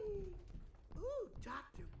doing? Ooh,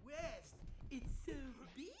 Dr. West, it's so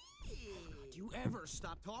big. Do you ever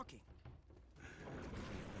stop talking?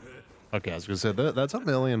 Okay, I was gonna say that's a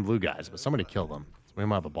million blue guys, but somebody killed them. So we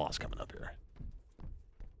might have a boss coming up here.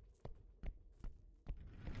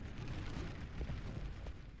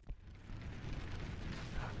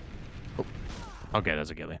 Oh. Okay, that's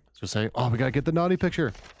a ghillie. Just say, oh, we gotta get the naughty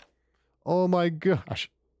picture. Oh my gosh.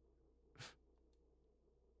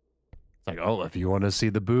 It's like, oh, if you want to see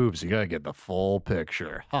the boobs, you gotta get the full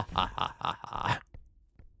picture. Ha ha ha ha ha.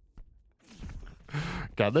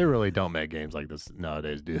 God, they really don't make games like this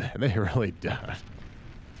nowadays, do they? They really don't.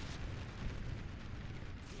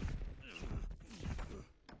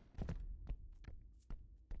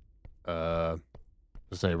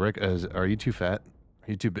 Let's say, Rick, are you too fat?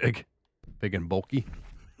 Are you too big? Big and bulky?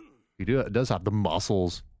 You do. It does have the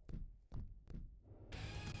muscles.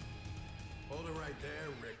 Hold it right there,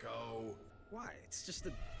 Rico. Why? It's just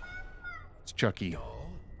a... It's Chucky. Doll?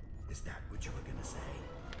 Is that what you were gonna say?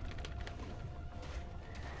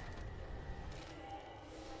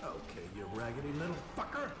 Okay, you raggedy little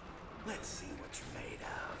fucker. Let's see what you're made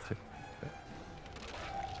of.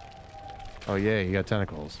 Oh yeah, you got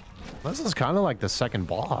tentacles. This is kind of like the second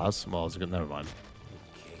boss. Well, it's good. Never mind.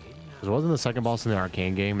 Because wasn't the second boss in the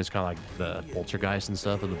arcane game? It's kind of like the poltergeist and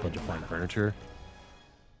stuff with a bunch of flying furniture.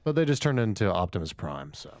 But they just turned into Optimus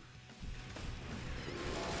Prime, so.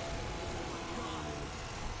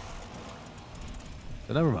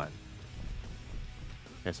 But never mind.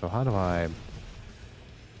 Okay, so how do I...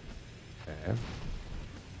 Okay.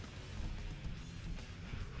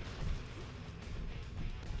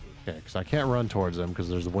 Okay, because I can't run towards them because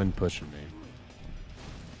there's the wind pushing me.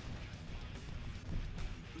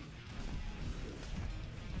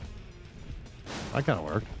 That kind of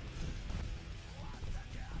worked.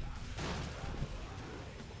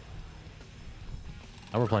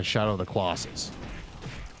 Now we're playing Shadow of the Colossus.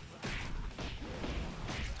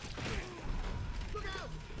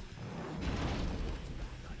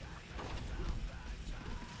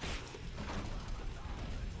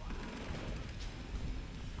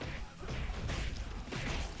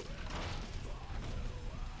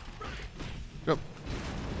 Go.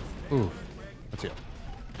 Ooh, that's it.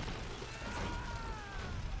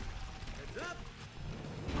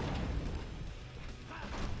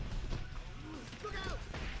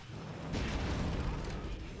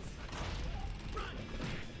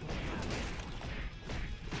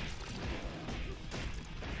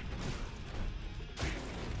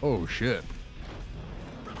 Oh shit.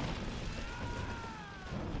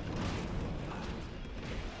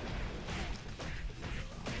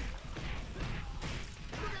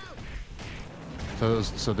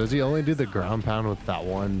 So does he only do the ground pound with that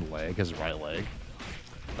one leg, his right leg?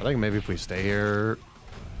 I think maybe if we stay here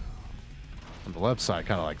on the left side,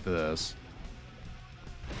 kind of like this,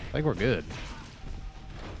 I think we're good.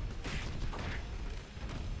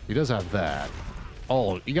 He does have that.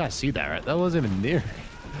 Oh, you guys see that, right? That wasn't even near.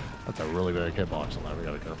 That's a really big hitbox on that. We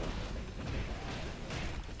gotta be careful.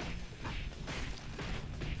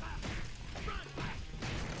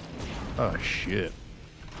 Oh shit.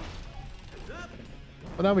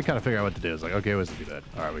 Well, now we kind of figure out what to do. It's like, okay, what's to do that?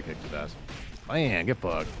 All right, we kicked his ass. Man, get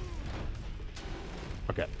fucked.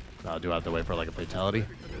 Okay, now do I have to wait for like a fatality?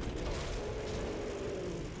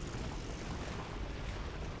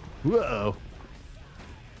 Whoa.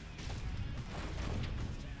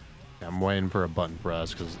 I'm waiting for a button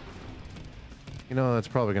press because, you know, that's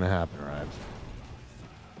probably gonna happen, right?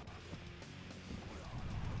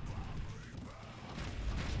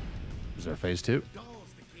 Is there phase 2?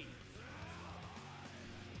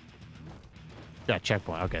 Yeah,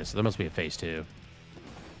 checkpoint. Okay, so there must be a phase 2.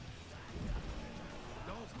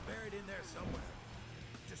 Doll's buried in there somewhere.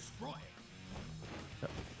 Destroy it.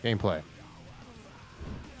 Gameplay.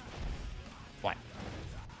 What?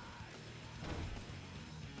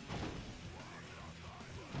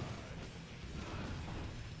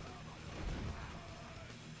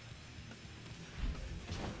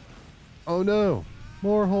 Oh no!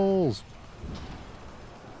 More holes!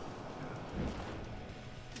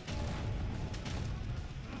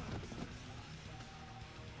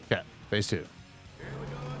 Okay, phase 2. Okay,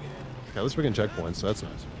 at least we can checkpoints, so that's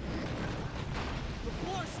nice. The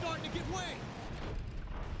floor's starting to give way!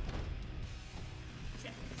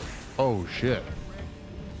 Oh shit.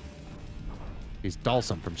 He's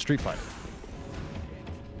Dawson from Street Fighter.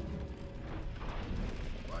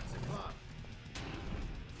 Watch the clock.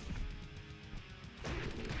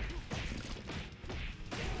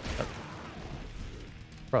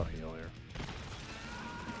 Probably heal here.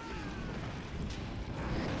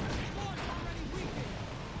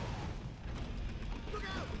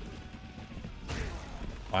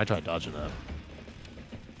 Oh, I tried dodging that.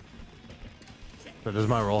 But does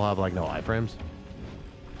my roll have like no iframes?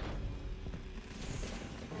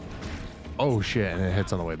 Oh shit, and it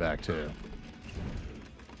hits on the way back too.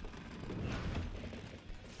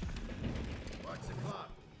 Watch the clock.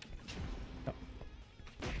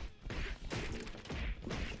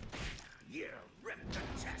 Yeah, rip the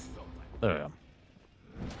chest open. There we go.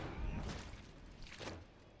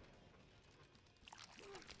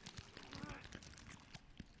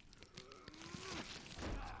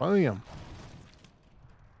 Bam.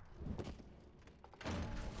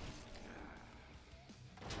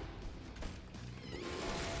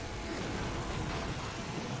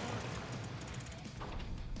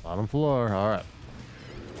 Bottom floor. All right.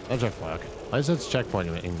 No checkpoint. Okay. Why is that checkpoint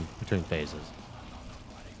in between phases?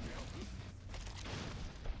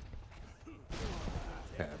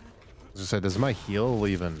 Okay. As I said, does my heal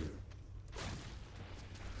even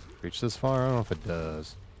reach this far? I don't know if it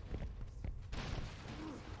does.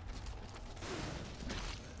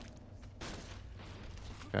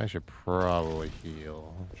 I should probably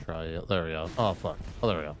heal. Try it. There we go. Oh, fuck. Oh,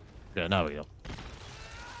 there we go. Yeah, now we go.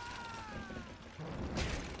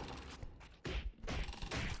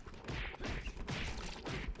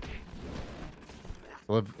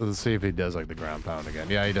 Let's see if he does like the ground pound again.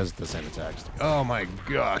 Yeah, he does the same attacks. Oh my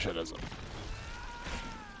gosh, it doesn't.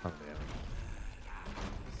 Oh,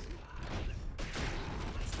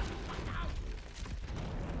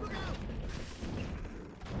 damn.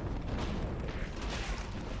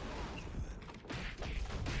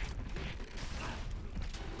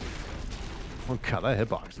 Oh god, that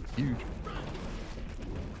hitbox is huge.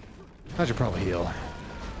 I should probably heal.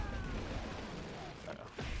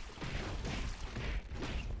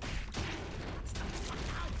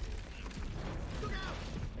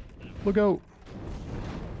 Look out.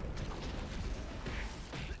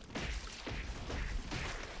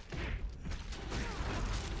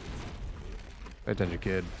 Pay attention,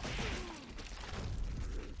 kid.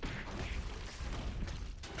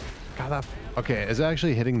 God, that... Okay, is it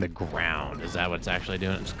actually hitting the ground? Is that what's actually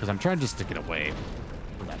doing it? Because I'm trying just to get away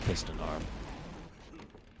from that piston arm.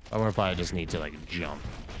 I wonder if I just need to, like, jump.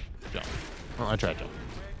 Jump. Oh, I tried jumping.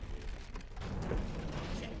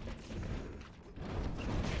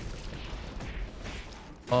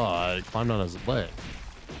 Oh, I climbed on his leg.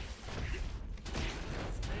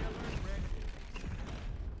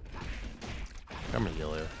 I'm gonna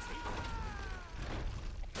heal here.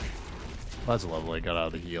 That's lovely. Got out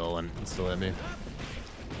of the heal and still hit me.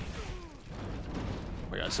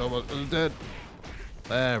 We got so much dead.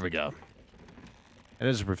 There we go. It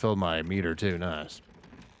just refilled my meter too. Nice.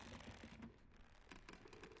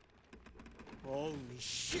 Holy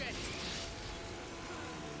shit!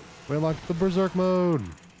 We unlocked the Berserk mode.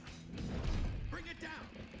 Bring it down.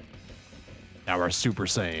 Now we're Super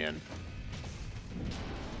Saiyan.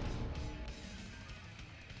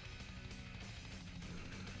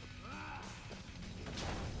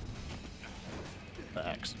 The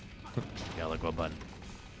X. Yeah, look what button.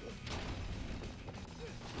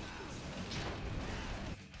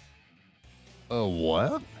 Oh,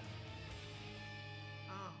 what?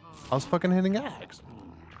 I was fucking hitting X.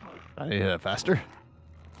 I need to hit it faster.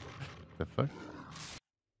 The fuck?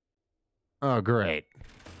 Oh, great.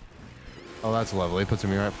 Oh, that's lovely. It puts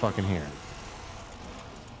me right fucking here.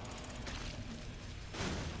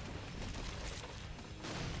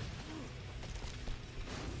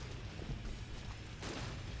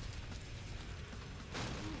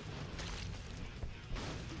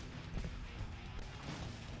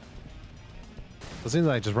 It seems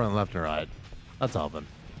like just running left and right. That's helping.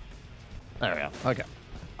 There we go. Okay.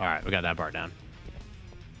 All right, we got that part down.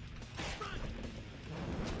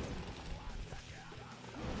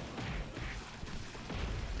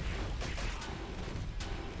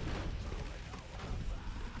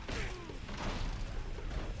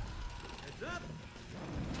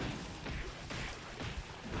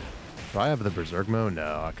 Do I have the Berserk mode? No.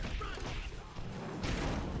 Okay.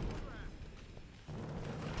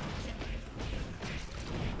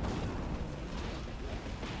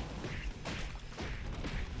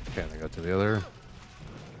 Okay, then go to the other.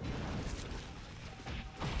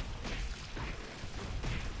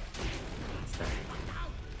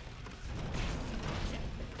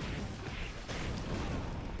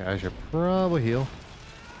 Okay, I should probably heal.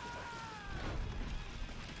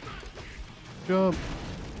 Jump.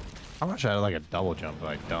 I wish I had like a double jump, but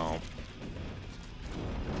I don't.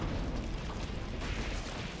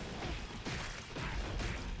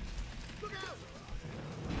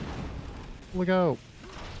 Look out.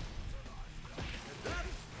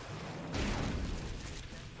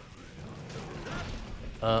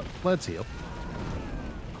 Let's heal.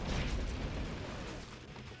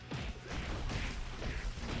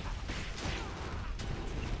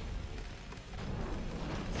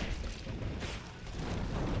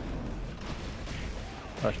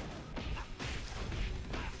 Gosh.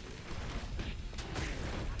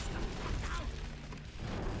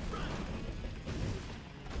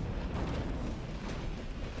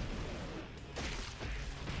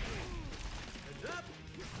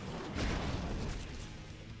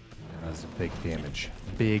 That's a big damage.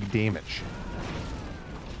 Big damage.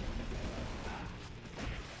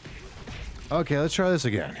 Okay, let's try this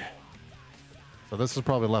again. So this is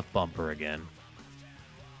probably left bumper again.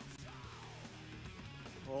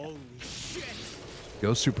 Holy shit!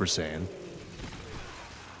 Go Super Saiyan.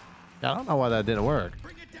 Yeah, I don't know why that didn't work.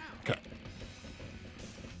 Okay.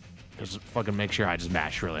 Just fucking make sure I just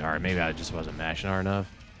mash really hard. Maybe I just wasn't mashing hard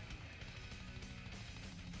enough.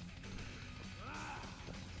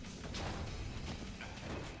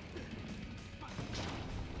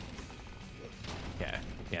 Yeah.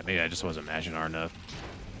 Yeah, maybe I just wasn't mashing hard enough.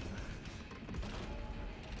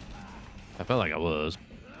 I felt like I was.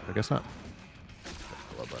 I guess not.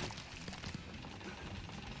 Hello, button.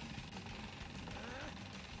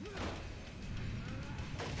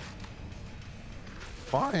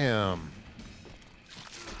 Bam!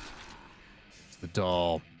 It's the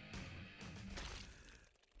doll.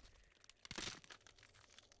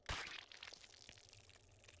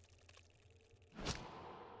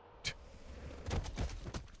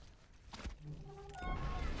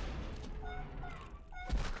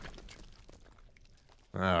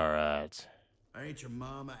 All right. I ain't your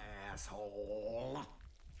mama, asshole.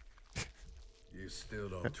 You still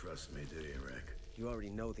don't trust me, do you, Rick? You already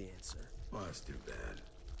know the answer. Well, that's too bad.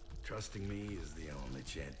 Trusting me is the only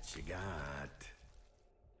chance you got.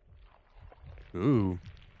 Ooh.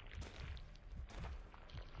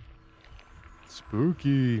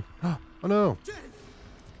 Spooky. Oh no.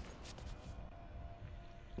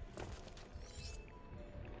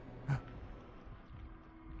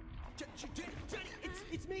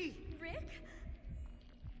 It's me! Rick?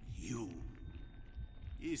 You.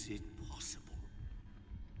 Is it possible?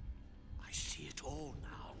 I see it all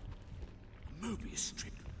now. A Mobius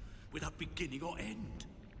strip without beginning or end.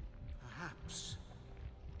 Perhaps.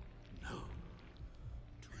 No.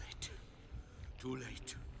 Too late. Too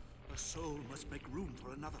late. A soul must make room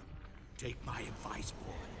for another. Take my advice,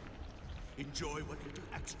 boy. Enjoy what little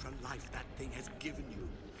extra life that thing has given you.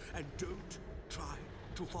 And don't try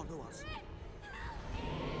to follow us.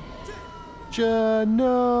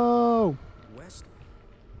 No. West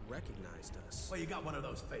recognized us. Well, you got one of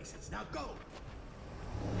those faces. Now go!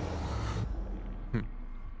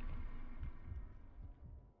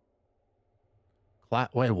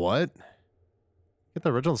 Wait, what? Get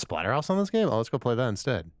the original Splatterhouse on this game? Oh, let's go play that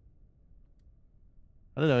instead.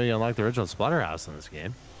 I didn't know you unlocked the original Splatterhouse in this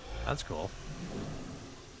game. That's cool.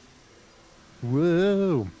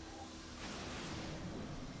 Whoa.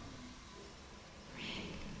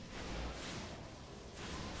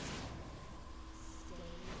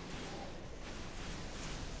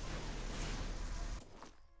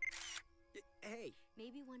 Hey!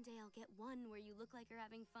 Maybe one day I'll get one where you look like you're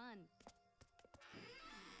having fun.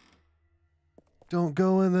 Don't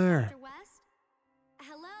go in there. Mr. West?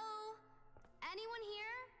 Hello? Anyone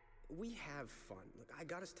here? We have fun. Look, I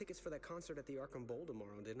got us tickets for that concert at the Arkham Bowl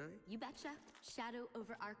tomorrow, didn't I? You betcha. Shadow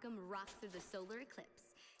over Arkham rocks through the solar eclipse.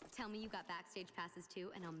 Tell me you got backstage passes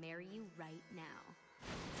too, and I'll marry you right now.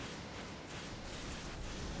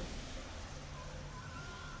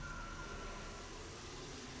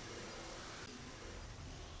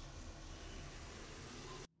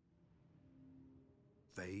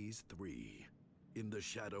 Phase 3. In the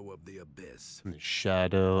shadow of the abyss. In the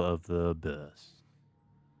shadow of the abyss.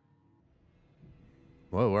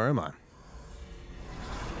 Whoa, where am I?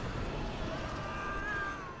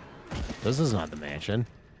 This is not the mansion.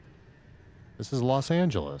 This is Los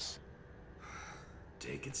Angeles.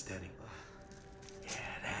 Take it steady. Yeah,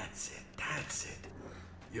 that's it. That's it.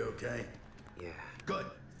 You okay? Yeah. Good.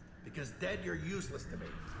 Because dead, you're useless to me.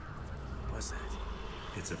 What's that?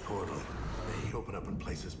 It's a portal. They open up in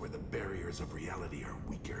places where the barriers of reality are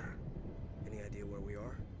weaker. Any idea where we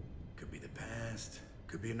are? Could be the past.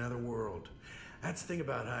 Could be another world. That's the thing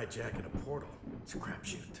about hijacking a portal. It's a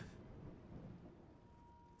crapshoot.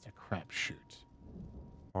 It's a crapshoot.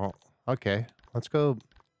 Oh, okay. Let's go.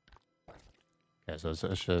 Okay, so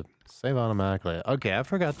it should save automatically. Okay, I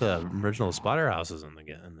forgot the original Splatterhouse is in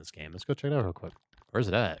this game. Let's go check it out real quick. Where's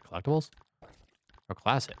it at? Collectibles? Or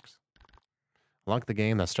classics? Unlock the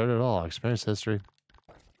game that started it all. Experience history.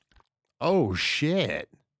 Oh, shit.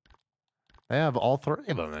 They have all three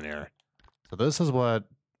of them in here. So this is what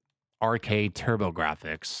arcade turbo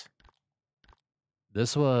graphics.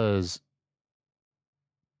 This was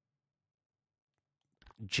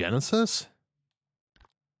Genesis?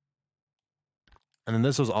 And then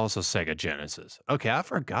this was also Sega Genesis. Okay, I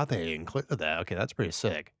forgot they included that. Okay, that's pretty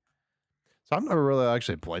sick. So I've never really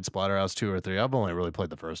actually played Splatterhouse 2 or 3. I've only really played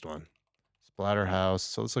the first one. Splatterhouse.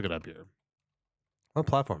 So let's look it up here. What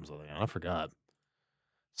platforms are they on? I forgot.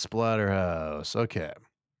 Splatterhouse. Okay.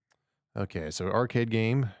 Okay, so arcade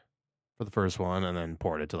game for the first one and then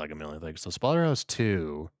ported to like a million things. So Splatterhouse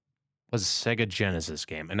 2 was a Sega Genesis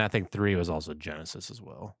game. And I think 3 was also Genesis as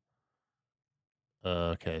well.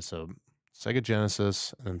 Okay, so Sega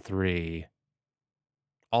Genesis and then 3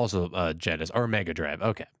 Also, Genesis or Mega Drive.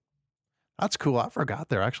 Okay. That's cool. I forgot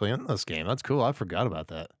they're actually in this game. That's cool. I forgot about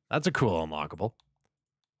that. That's a cool unlockable.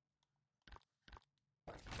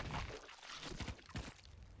 I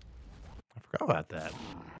forgot about that.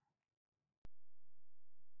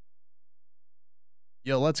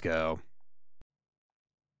 Yo, let's go.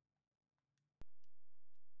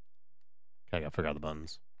 Okay, I forgot the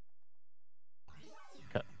buttons.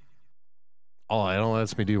 Okay. Oh, it only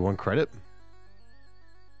lets me do 1 credit.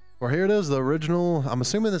 Well, here it is, the original. I'm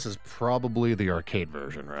assuming this is probably the arcade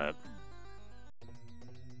version, right?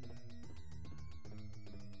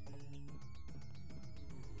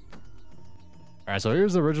 All right, so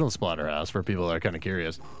here's the original Splatterhouse for people that are kind of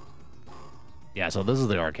curious. Yeah, so this is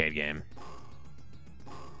the arcade game.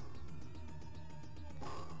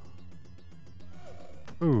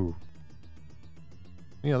 Ooh.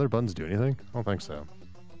 Any other buttons do anything? I don't think so. And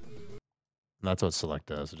that's what select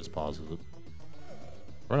does. It just pauses it.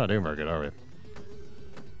 We're not doing very good, are we?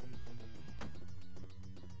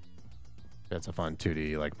 Yeah, it's a fun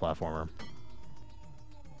 2D like platformer.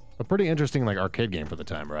 A pretty interesting like arcade game for the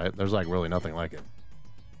time, right? There's like really nothing like it.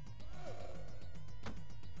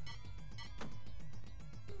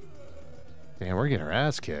 Damn, we're getting our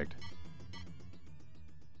ass kicked.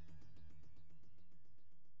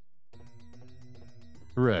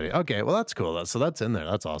 Ready. Okay, well that's cool. So that's in there.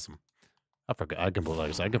 That's awesome. I forgot. I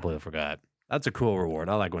completely forgot. That's a cool reward.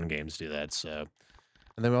 I like when games do that. So,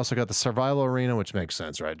 and then we also got the survival arena, which makes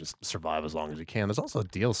sense, right? Just survive as long as you can. There's also a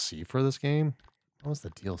DLC for this game. What was the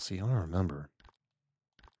DLC? I don't remember.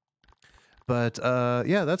 But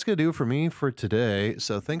yeah, that's gonna do it for me for today.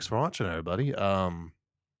 So thanks for watching, everybody.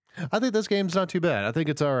 I think this game's not too bad. I think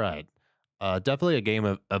it's all right. Definitely a game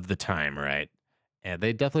of the time, right? And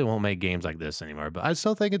they definitely won't make games like this anymore. But I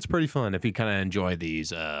still think it's pretty fun if you kind of enjoy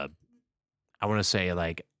these. I want to say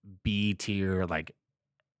like B tier like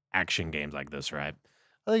action games like this, right?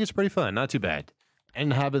 I think it's pretty fun, not too bad.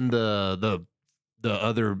 And having the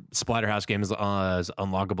other Splatterhouse games as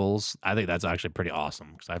unlockables, I think that's actually pretty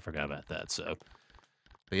awesome because I forgot about that. So,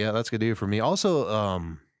 but yeah, that's gonna do it for me.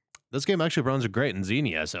 Also, this game actually runs great in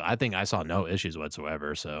Xenia, so I think I saw no issues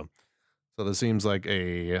whatsoever. So this seems like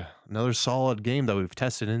another solid game that we've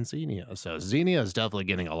tested in Xenia. So Xenia is definitely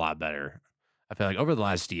getting a lot better. I feel like over the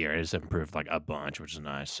last year, it's improved like a bunch, which is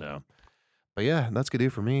nice. So, but yeah, that's gonna do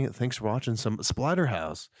it for me. Thanks for watching some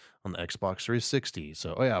Splatterhouse on the Xbox 360.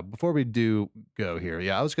 So, oh yeah, before we do go here,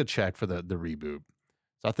 yeah, I was gonna check for the reboot.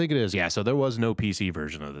 So I think it is, yeah. So there was no PC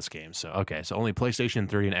version of this game. So okay, so only PlayStation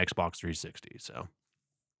 3 and Xbox 360. So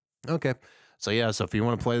okay, so yeah, so if you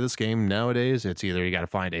want to play this game nowadays, it's either you got to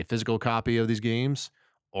find a physical copy of these games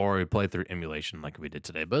or you play through emulation like we did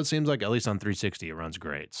today. But it seems like at least on 360 it runs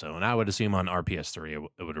great. So, and I would assume on RPS3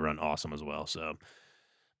 it would run awesome as well. So,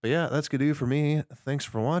 but yeah, that's gonna do it for me. Thanks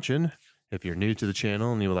for watching. If you're new to the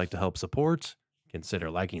channel and you would like to help support, consider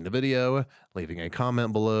liking the video, leaving a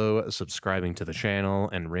comment below, subscribing to the channel,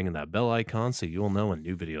 and ringing that bell icon so you'll know when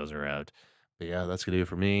new videos are out. But yeah, that's gonna do it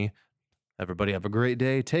for me. Everybody have a great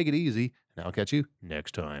day. Take it easy, and I'll catch you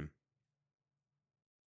next time.